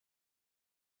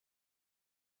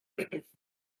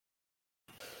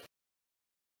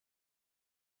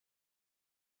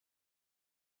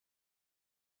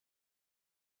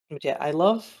 But yeah, I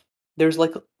love. There's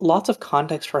like lots of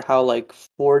context for how like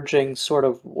forging sort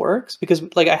of works because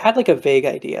like I had like a vague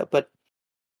idea, but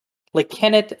like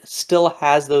Kenneth still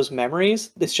has those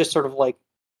memories. It's just sort of like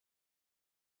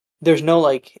there's no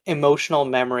like emotional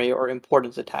memory or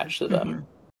importance attached to them. Mhm.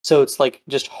 So it's like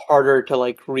just harder to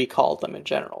like recall them in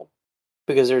general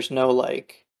because there's no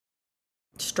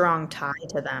Strong tie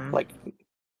to them. like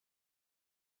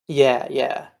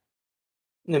yeah.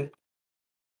 And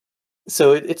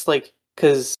so it's like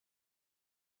because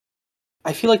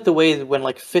I feel like the way when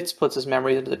like Fitz puts his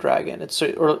memories into the dragon,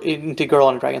 or into Girl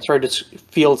on a Dragon, sorry, it just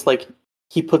feels like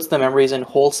he puts the memories in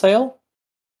wholesale,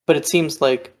 but it seems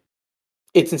like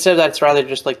it's instead of that, it's rather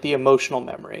just like the emotional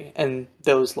memory, and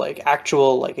those like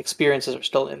actual like experiences are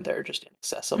still in there, just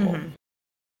inaccessible. Mhm.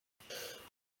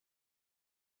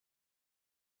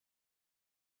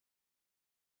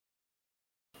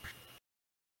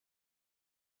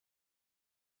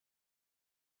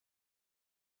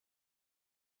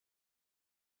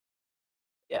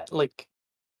 Yeah, like,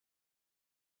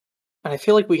 and I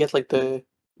feel like we get like the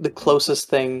closest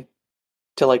thing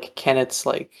to like Kenneth's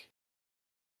like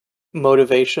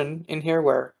motivation in here,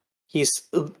 where he's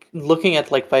looking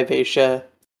at like Vivacia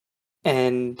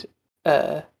and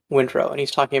uh Wintrow, and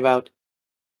he's talking about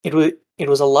it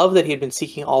was a love that he had been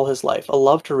seeking all his life, a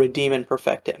love to redeem and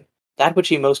perfect him. That which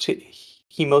he most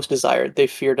desired, they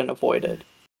feared and avoided.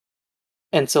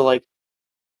 And so like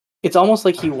it's almost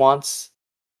like he wants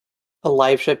a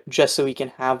live ship just so he can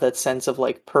have that sense of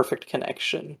like perfect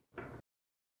connection. I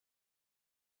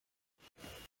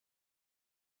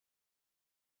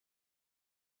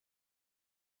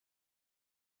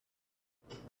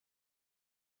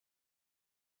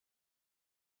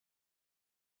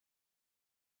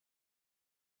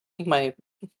think my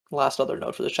last other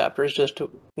note for this chapter is just to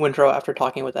Wintrow after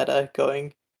talking with Etta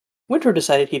going, Wintrow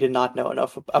decided he did not know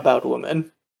enough about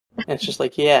women. And it's just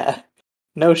like, yeah,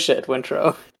 no shit,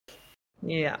 Wintrow.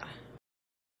 Yeah.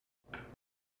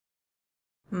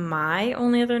 My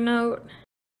only other note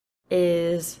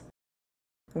is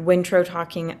Wintrow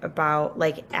talking about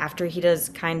like after he does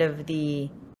kind of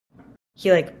he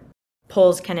like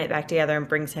pulls Kenneth back together and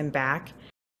brings him back.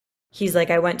 He's like,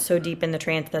 I went so deep in the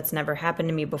trance that's never happened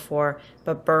to me before,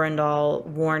 but Burrendal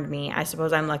warned me. I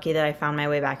suppose I'm lucky that I found my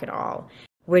way back at all.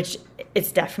 Which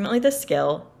it's definitely the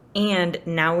skill. And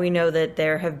now we know that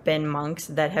there have been monks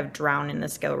that have drowned in the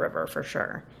Skill River for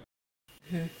sure.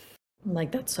 Mm-hmm.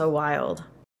 Like, that's so wild.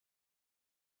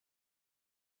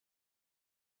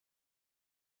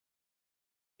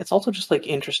 It's also just like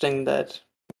interesting that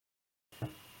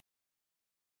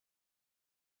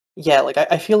yeah, like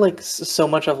I feel like so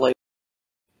much of like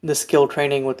the skill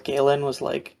training with Galen was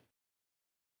like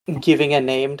giving a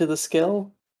name to the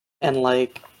skill and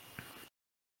like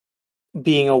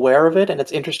being aware of it. And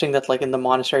it's interesting that like in the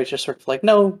monastery, it's just sort of like,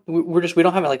 no, we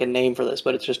don't have like a name for this,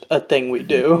 but it's just a thing we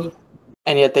do.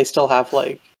 And yet they still have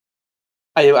like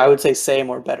I would say same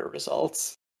or better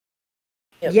results.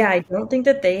 Yep. Yeah, I don't think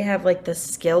that they have like the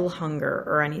skill hunger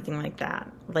or anything like that.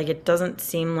 Like it doesn't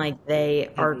seem like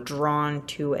they are drawn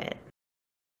to it.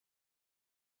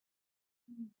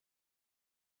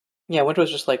 Yeah, Winter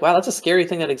was just like, wow, that's a scary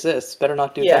thing that exists. Better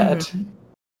not do that. Mm-hmm.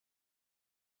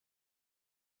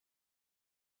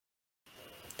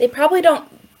 They probably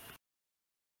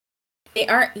they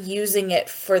aren't using it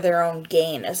for their own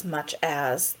gain as much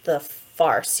as the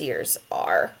Farseers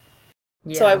are.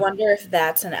 Yeah. So I wonder if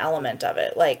that's an element of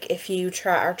it. Like if you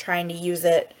are trying to use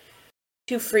it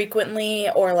too frequently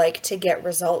or like to get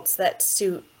results that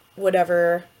suit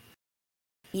whatever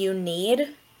you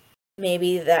need,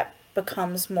 maybe that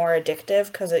becomes more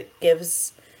addictive because it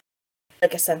gives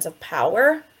like a sense of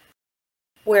power.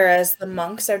 Whereas the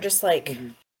monks are just like,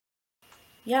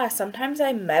 yeah, sometimes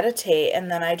I meditate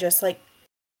and then I just like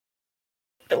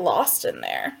get lost in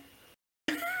there.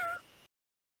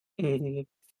 Mm-hmm.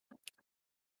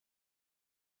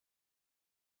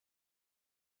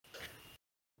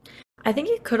 I think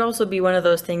it could also be one of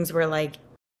those things where like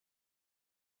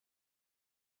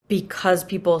because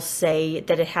people say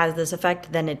that it has this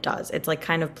effect, then it does. It's like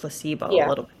kind of placebo a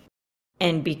little bit.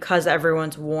 And because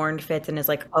everyone's warned Fitz and is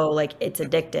like, oh, like it's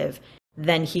addictive,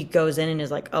 then he goes in and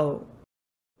is like, oh,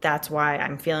 that's why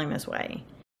I'm feeling this way.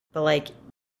 But like,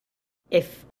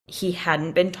 if he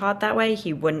hadn't been taught that way,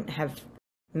 he wouldn't have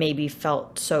maybe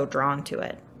felt so drawn to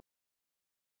it.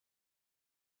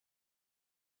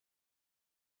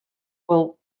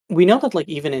 Well, we know that like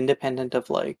even independent of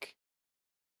like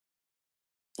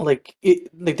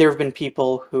there have been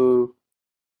people who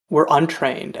were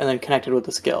untrained and then connected with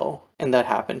the skill and that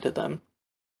happened to them.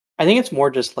 I think it's more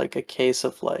just like a case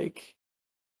of like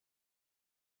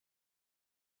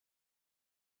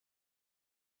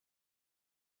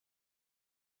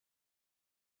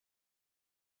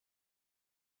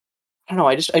I don't know.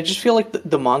 I just feel like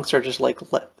the monks are just like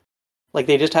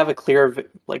they just have a clear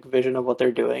like vision of what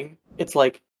they're doing. It's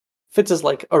like Fitz is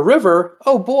like a river.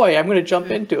 Oh boy, I'm gonna jump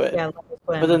into it. Yeah, let me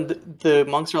But swim. then the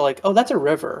monks are like, oh, that's a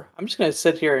river. I'm just gonna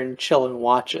sit here and chill and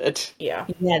watch it. Yeah.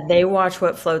 Yeah, they watch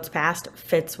what floats past.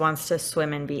 Fitz wants to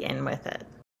swim and be in with it.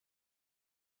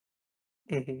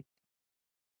 Hmm.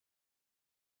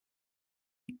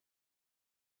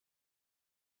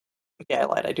 Yeah, I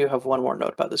lied. I do have one more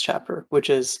note about this chapter, which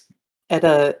is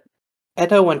Etta,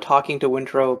 when talking to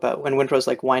Winthrop about when Winthrop's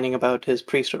like whining about his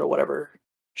priesthood or whatever,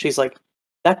 she's like,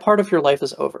 that part of your life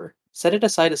is over. Set it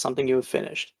aside as something you have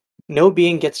finished. No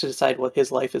being gets to decide what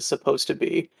his life is supposed to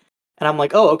be. And I'm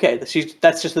like, oh, okay,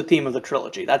 that's just the theme of the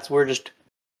trilogy. We're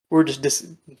just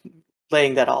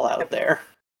laying that all out there.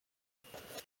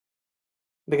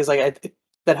 Because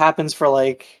that happens for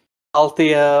like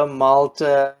Althea,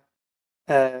 Malta,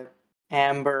 uh,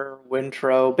 Amber,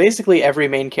 Winthrop, basically every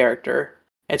main character.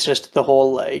 It's just the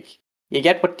whole like you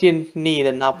get what you need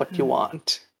and not what you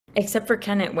want. Except for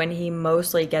Kenneth when he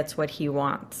mostly gets what he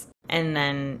wants. And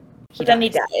then But then he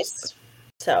dies.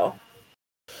 So.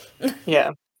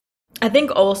 Yeah. I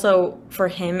think also for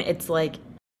him, it's like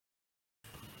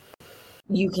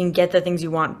you can get the things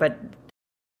you want, but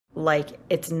like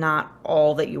it's not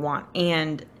all that you want.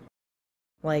 And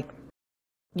like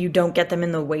you don't get them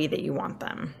in the way that you want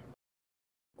them.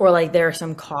 Or like there are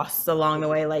some costs along the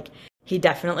way. Like he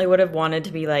definitely would have wanted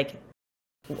to be like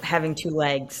having two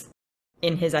legs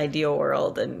in his ideal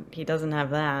world, and he doesn't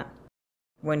have that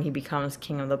when he becomes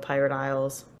king of the Pirate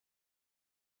Isles.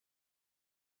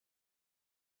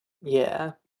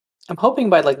 Yeah. I'm hoping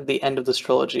by like the end of this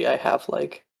trilogy I have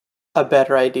like a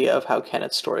better idea of how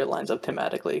Kenneth's story lines up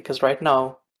thematically. Because right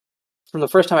now, from the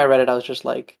first time I read it, I was just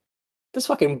like, this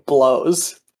fucking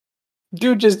blows.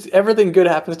 Dude just everything good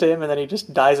happens to him and then he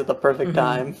just dies at the perfect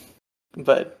time.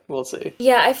 But we'll see.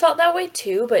 Yeah, I felt that way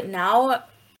too, but now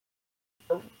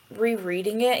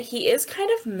rereading it, he is kind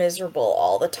of miserable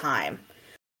all the time.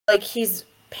 Like he's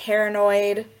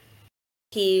paranoid.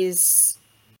 He's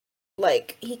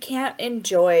like he can't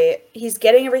enjoy. He's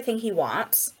getting everything he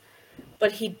wants,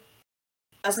 but he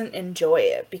doesn't enjoy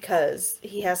it because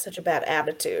he has such a bad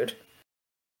attitude.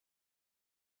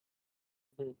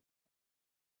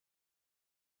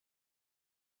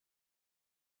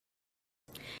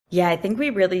 Yeah, I think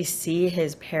we really see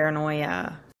his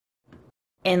paranoia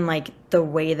in like the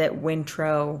way that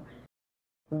Winthrop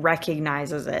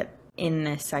recognizes it in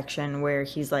this section where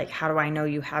he's like, how do I know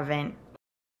you haven't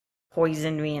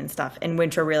poisoned me and stuff? And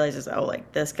Winthrop realizes, oh, like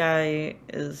this guy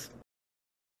is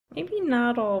maybe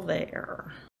not all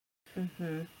there.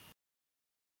 Mm-hmm.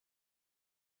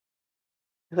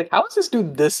 Like, how is this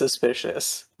dude this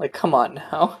suspicious? Like, come on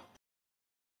now.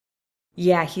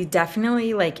 Yeah, he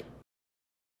definitely like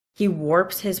he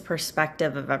warps his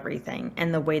perspective of everything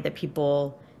and the way that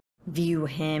people view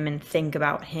him and think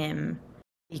about him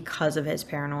because of his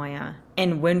paranoia.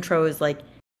 And Winthrop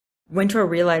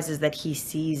realizes that he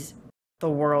sees the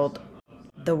world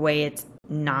the way it's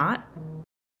not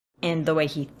and the way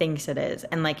he thinks it is.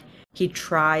 And like he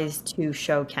tries to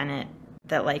show Kenneth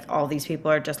that like all these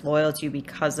people are just loyal to you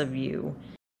because of you.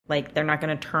 Like they're not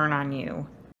going to turn on you.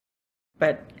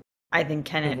 But I think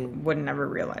Kenneth would never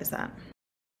realize that.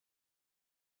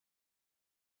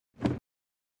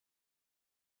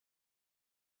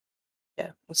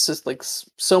 Yeah, it's just like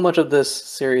so much of this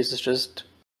series is just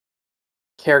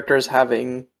characters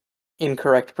having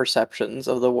incorrect perceptions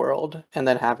of the world and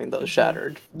then having those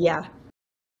shattered. Yeah.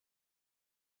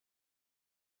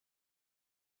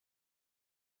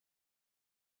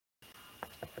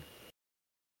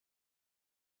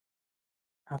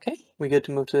 Okay, we good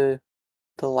to move to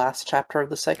the last chapter of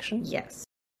the section? Yes.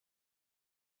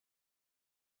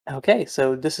 Okay,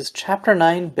 so this is chapter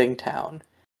 9, Bingtown.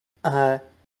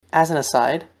 As an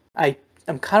aside,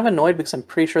 I'm kind of annoyed because I'm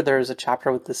pretty sure there is a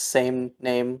chapter with the same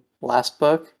name last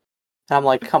book. And I'm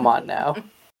like, come on now.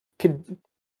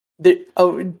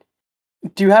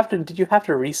 Did you have to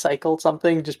recycle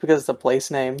something just because it's a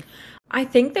place name? I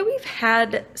think that we've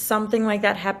had something like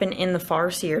that happen in the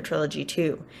Farseer trilogy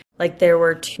too. Like there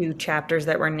were two chapters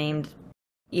that were named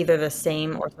either the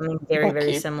same or something very, very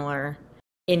Okay. similar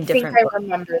in I think different I books.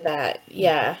 remember that.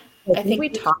 Yeah. I think we we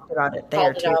talked about it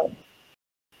there called it too. out.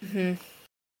 Hmm.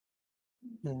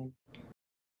 Mhm.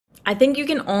 I think you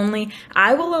can only,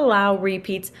 I will allow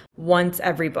repeats once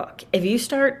every book. If you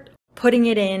start putting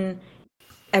it in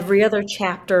every other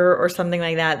chapter or something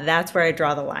like that, that's where I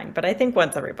draw the line. But I think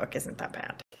once every book isn't that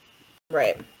bad.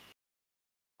 Right.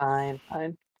 Fine,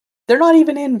 fine. They're not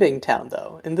even in Bingtown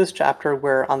though. In this chapter,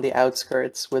 we're on the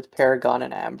outskirts with Paragon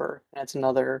and Amber, and it's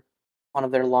another one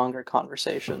of their longer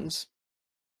conversations.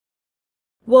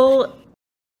 Well,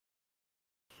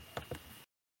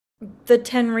 the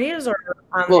Tenryas are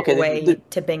on Well, their okay, way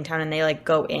to Bingtown and they like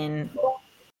go in,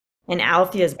 and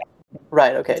Althea's back.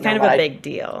 right, okay, It's kind never of a mind. big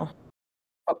deal.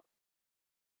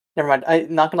 Never mind. I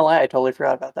not gonna lie, I totally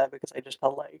forgot about that because I just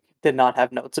felt like did not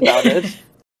have notes about it.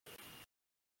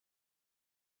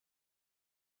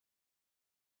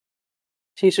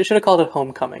 She should have called it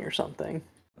Homecoming or something.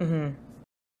 Hmm.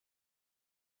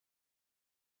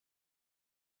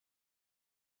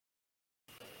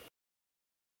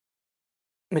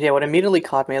 But yeah, what immediately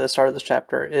caught me at the start of this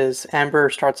chapter is Amber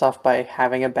starts off by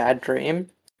having a bad dream,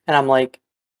 and I'm like,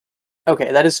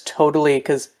 okay, that is totally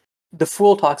because the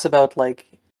Fool talks about like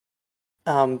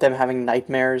them having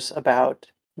nightmares about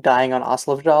dying on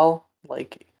Oslovdal,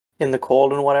 like in the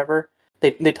cold and whatever.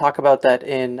 They talk about that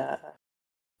in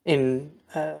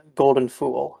Golden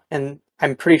Fool, and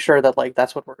I'm pretty sure that like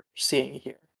that's what we're seeing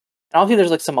here. And obviously,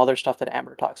 there's like some other stuff that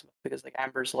Amber talks about because like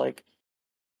Amber's like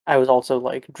I was also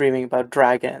like dreaming about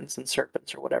dragons and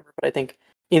serpents or whatever. But I think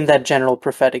in that general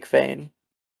prophetic vein,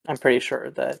 I'm pretty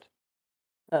sure that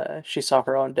she saw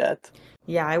her own death.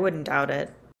 Yeah, I wouldn't doubt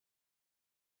it.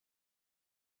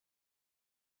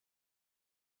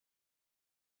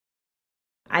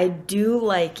 I do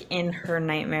like in her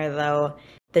nightmare, though,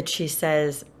 that she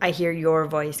says, I hear your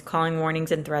voice calling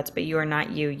warnings and threats, but you are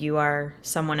not you. You are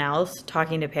someone else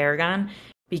talking to Paragon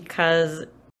because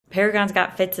Paragon's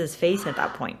got Fitz's face at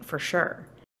that point, for sure.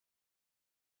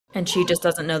 And she just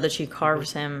doesn't know that she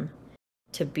carves him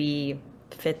to be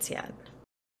Fitz yet.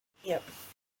 Yep.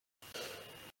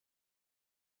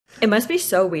 It must be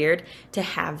so weird to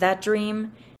have that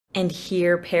dream and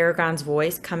hear Paragon's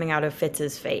voice coming out of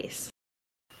Fitz's face.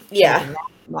 Yeah. Like,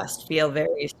 that must feel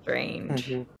very strange.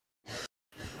 Mm-hmm.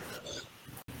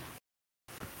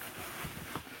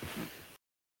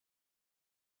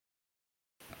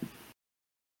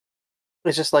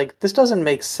 It's just like this doesn't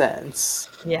make sense.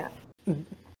 Yeah.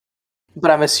 But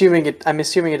I'm assuming it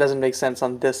doesn't make sense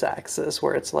on this axis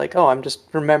where it's like, oh, I'm just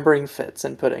remembering Fitz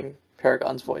and putting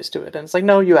Paragon's voice to it. And it's like,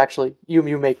 no, you actually you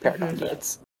make Paragon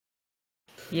Fitz.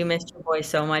 You missed your boy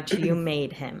so much, you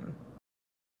made him.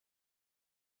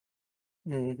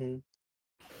 Mm-hmm.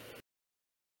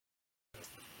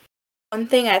 One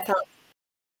thing I thought.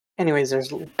 Anyways,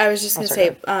 there's. I was just gonna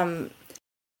say,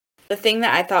 the thing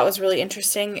that I thought was really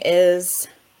interesting is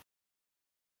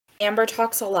Amber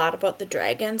talks a lot about the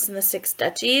dragons and the six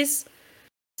duchies.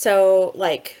 So,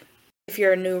 like, if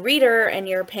you're a new reader and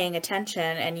you're paying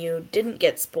attention and you didn't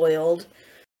get spoiled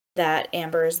that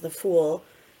Amber is the Fool,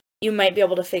 you might be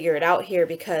able to figure it out here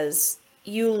because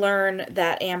you learn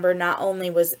that Amber not only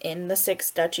was in the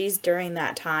six duchies during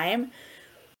that time,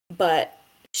 but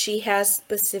she has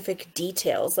specific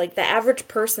details. Like, the average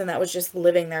person that was just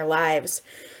living their lives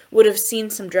would have seen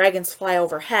some dragons fly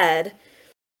overhead,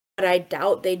 but I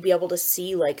doubt they'd be able to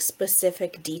see, like,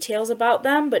 specific details about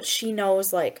them. But she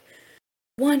knows, like,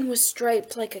 one was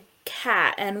striped like a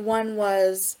cat, and one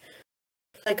was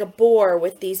like a boar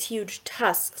with these huge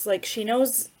tusks. Like, she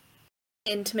knows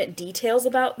intimate details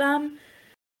about them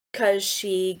because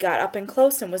she got up and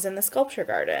close and was in the sculpture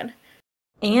garden.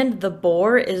 And the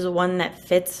boar is one that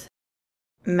Fitz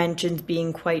mentions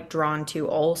being quite drawn to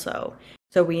also.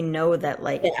 So we know that,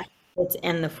 like, Fitz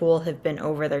and the Fool have been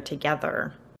over there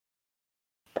together.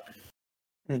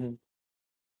 Mm-hmm.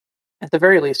 At the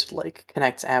very least, like,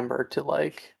 connects Amber to,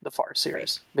 like, the Farseers.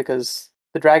 Right. Because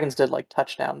the dragons did, like,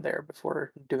 touch down there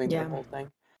before doing their whole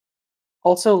thing.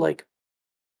 Also, like,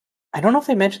 I don't know if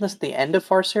they mentioned this at the end of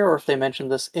Farseer or if they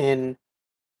mentioned this in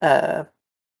Tawny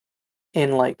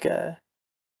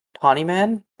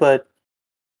Man, but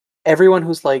everyone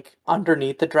who's, like,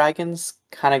 underneath the dragons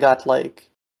kind of got, like,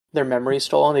 their memory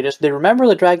stolen. They remember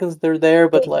the dragons, they're there,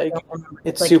 but, like,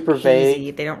 it's like super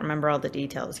vague. They don't remember all the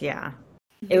details, yeah.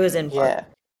 It was in Yeah.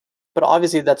 But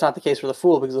obviously that's not the case for the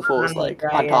Fool, because the Fool is, like,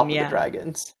 on top of the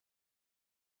dragons.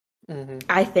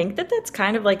 I think that that's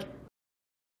kind of, like,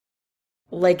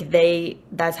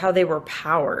 that's how they were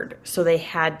powered. So they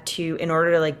had to, in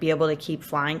order to like be able to keep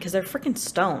flying, because they're freaking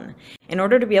stone, in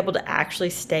order to be able to actually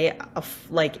stay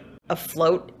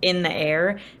afloat in the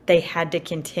air, they had to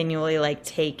continually like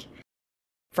take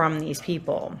from these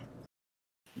people.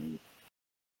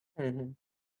 Mhm.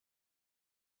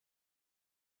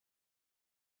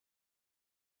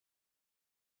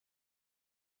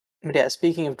 But yeah,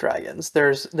 speaking of dragons,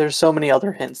 there's so many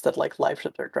other hints that like life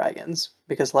ships are dragons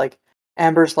because like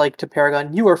Amber's like to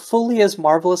Paragon, "You are fully as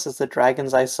marvelous as the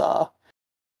dragons I saw."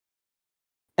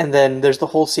 And then there's the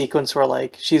whole sequence where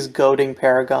like she's goading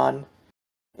Paragon,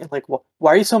 and like, why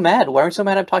are you so mad? Why are you so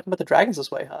mad I'm talking about the dragons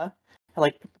this way, huh? And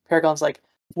like Paragon's like,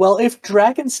 well, if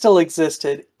dragons still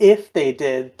existed, if they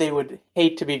did, they would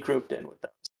hate to be grouped in with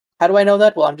those. How do I know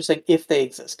that? Well, I'm just saying if they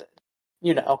existed,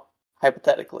 you know,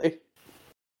 hypothetically,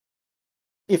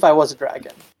 if I was a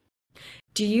dragon.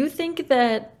 Do you think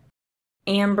that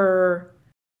Amber,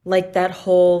 like that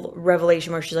whole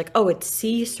revelation where she's like, oh, it's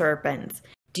sea serpents.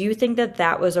 Do you think that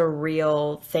that was a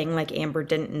real thing? Like Amber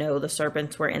didn't know the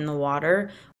serpents were in the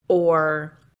water?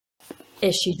 Or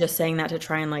is she just saying that to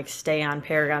try and like stay on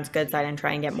Paragon's good side and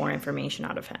try and get more information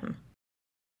out of him?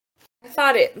 I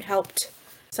thought it helped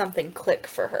something click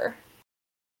for her.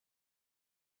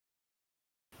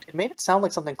 It made it sound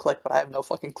like something clicked, but I have no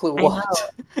fucking clue I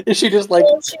what. Is she just like,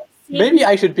 Well, she was maybe seeing-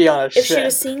 I should be on a if she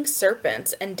was ship? seeing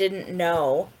serpents and didn't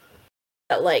know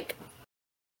that, like,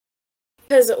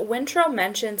 because Wintrow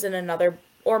mentions in another,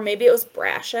 or maybe it was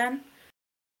Brashen,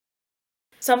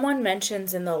 someone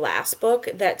mentions in the last book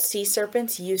that sea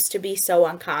serpents used to be so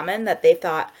uncommon that they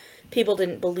thought people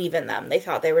didn't believe in them. They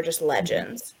thought they were just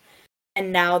legends.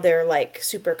 And now they're like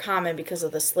super common because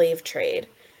of the slave trade.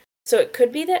 So it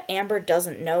could be that Amber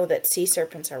doesn't know that sea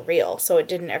serpents are real. So it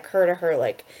didn't occur to her,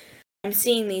 like, I'm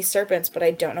seeing these serpents, but I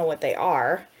don't know what they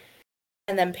are.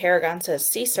 And then Paragon says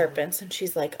sea serpents, and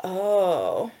she's like,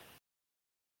 oh.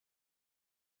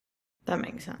 That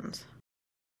makes sense.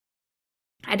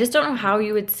 I just don't know how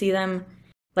you would see them.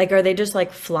 Like, are they just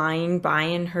like flying by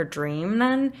in her dream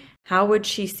then? How would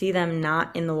she see them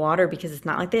not in the water? Because it's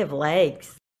not like they have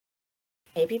legs.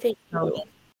 Maybe they do.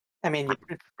 I mean,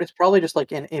 it's probably just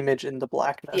like an image in the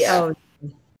blackness. Yeah. Oh,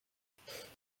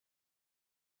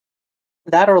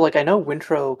 That or like I know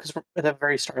Wintrow because at the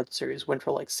very start of the series,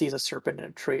 Wintrow like sees a serpent in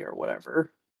a tree or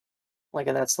whatever. Like,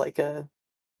 and that's like the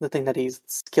thing that he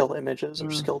skill images or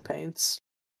Mm. skill paints.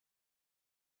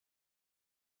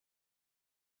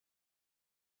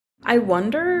 I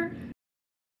wonder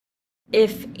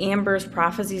if Amber's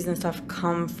prophecies and stuff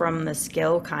come from the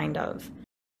skill, kind of.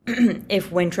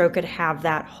 If Wintrow could have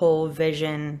that whole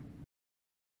vision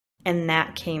and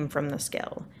that came from the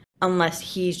skill. Unless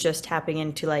he's just tapping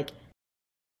into like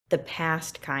the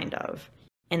past, kind of,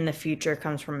 and the future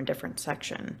comes from a different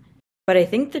section. But I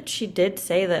think that she did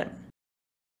say that,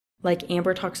 like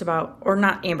Amber talks about, or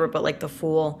not Amber, but like the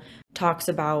Fool talks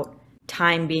about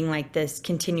time being like this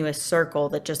continuous circle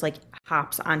that just like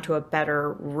hops onto a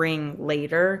better ring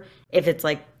later if it's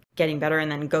like getting better and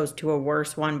then goes to a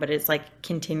worse one, but it's like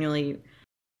continually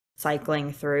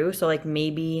cycling through. So like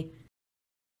maybe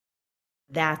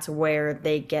that's where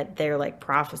they get their like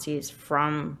prophecies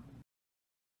from,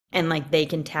 and like they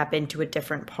can tap into a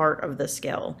different part of the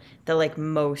skill that like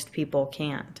most people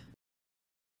can't.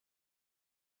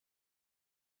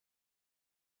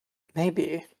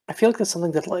 Maybe I feel like that's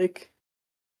something that like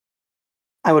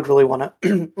I would really want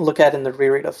to look at in the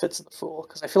reread of Fitz and the Fool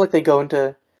because I feel like they go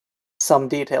into some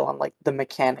detail on like the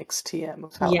mechanics TM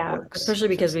of how it Yeah, works. especially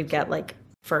because Fitz and we've the got Fool. like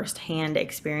firsthand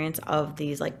experience of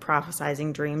these like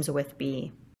prophesizing dreams with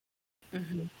B.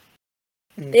 Mm-hmm.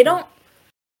 Mhm. They don't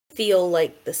feel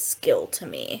like the skill to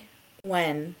me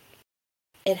when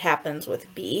it happens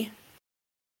with B.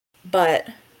 But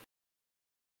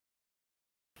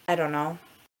I don't know.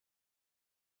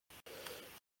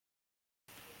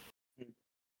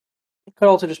 It could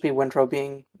also just be Wintrow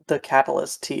being the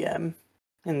catalyst TM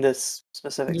in this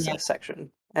specific Yeah,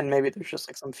 section, and maybe there's just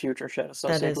like some future shit that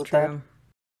associated is with that. true.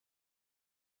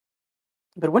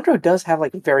 But Wintrow does have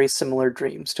like very similar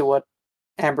dreams to what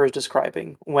Amber is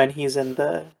describing when he's in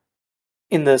the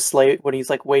slave when he's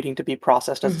like waiting to be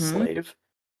processed as a Mm-hmm. slave.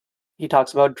 He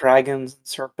talks about dragons and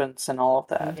serpents and all of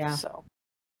that. Yeah. So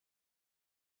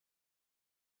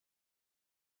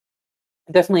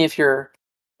definitely if you're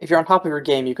on top of your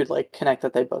game, you could like connect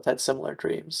that they both had similar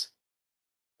dreams.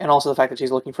 And also the fact that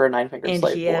she's looking for a nine-fingered And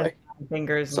slave he has boy.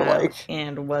 fingers So now like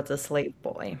and was a slave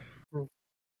boy.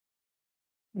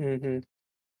 mm-hmm.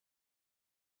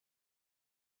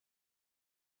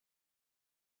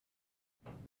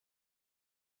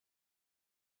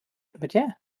 But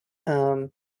yeah.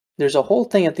 Um there's a whole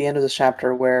thing at the end of this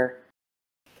chapter where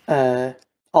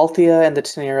Althea and the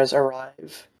Teneras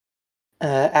arrive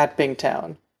at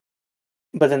Bingtown,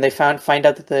 but then they find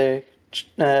out that the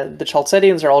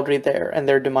Chalcedians are already there, and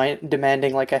they're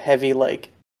demanding like a heavy like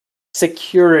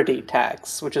security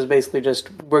tax, which is basically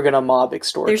just we're gonna mob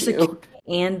extort you.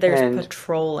 And there's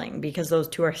patrolling, because those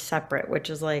two are separate, which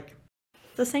is like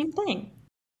the same thing.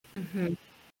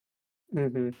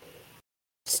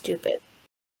 Stupid.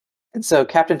 And so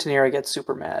Captain Tenera gets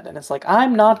super mad, and it's like,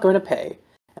 I'm not going to pay.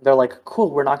 And they're like,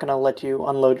 cool, we're not going to let you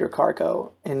unload your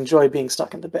cargo. Enjoy being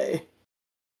stuck in the bay.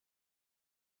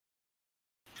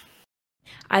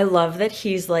 I love that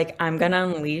he's like, I'm going to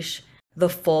unleash the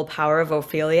full power of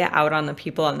Ophelia out on the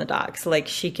people on the docks. Like,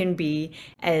 she can be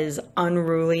as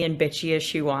unruly and bitchy as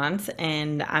she wants,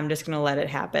 and I'm just going to let it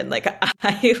happen. Like,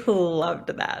 I loved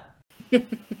that.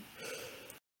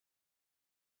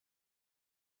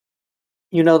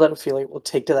 You know that Ophelia will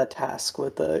take to that task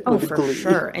with the for glee.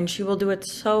 sure, and she will do it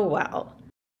so well.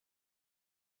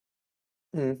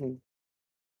 Mm-hmm.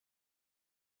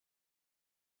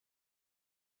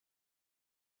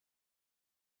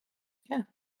 Yeah,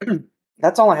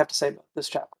 that's all I have to say about this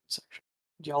chapter section.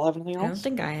 Do y'all have anything else? I don't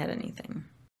think I had anything.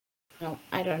 No,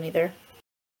 I don't either.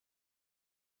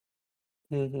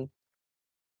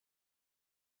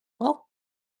 Well,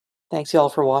 thanks y'all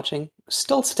for watching.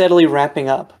 Still steadily wrapping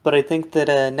up, but I think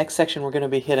that next section we're going to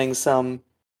be hitting some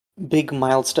big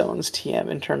milestones, TM,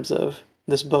 in terms of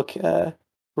this book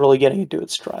really getting into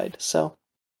its stride. So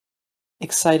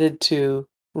excited to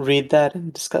read that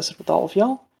and discuss it with all of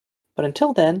y'all. But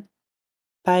until then,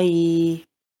 bye.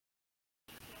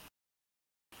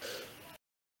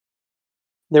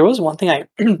 There was one thing I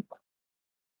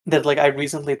that I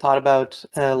recently thought about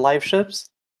live ships,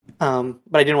 but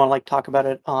I didn't want to talk about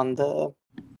it on the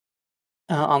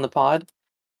pod.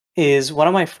 Is one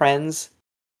of my friends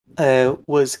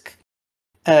was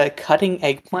cutting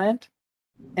eggplant,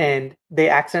 and they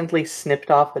accidentally snipped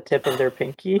off the tip of their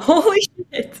pinky. Holy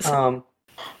shit!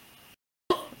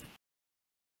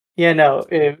 Yeah, no,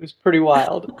 it was pretty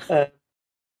wild.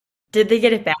 Did they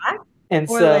get it back? And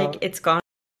or so it's gone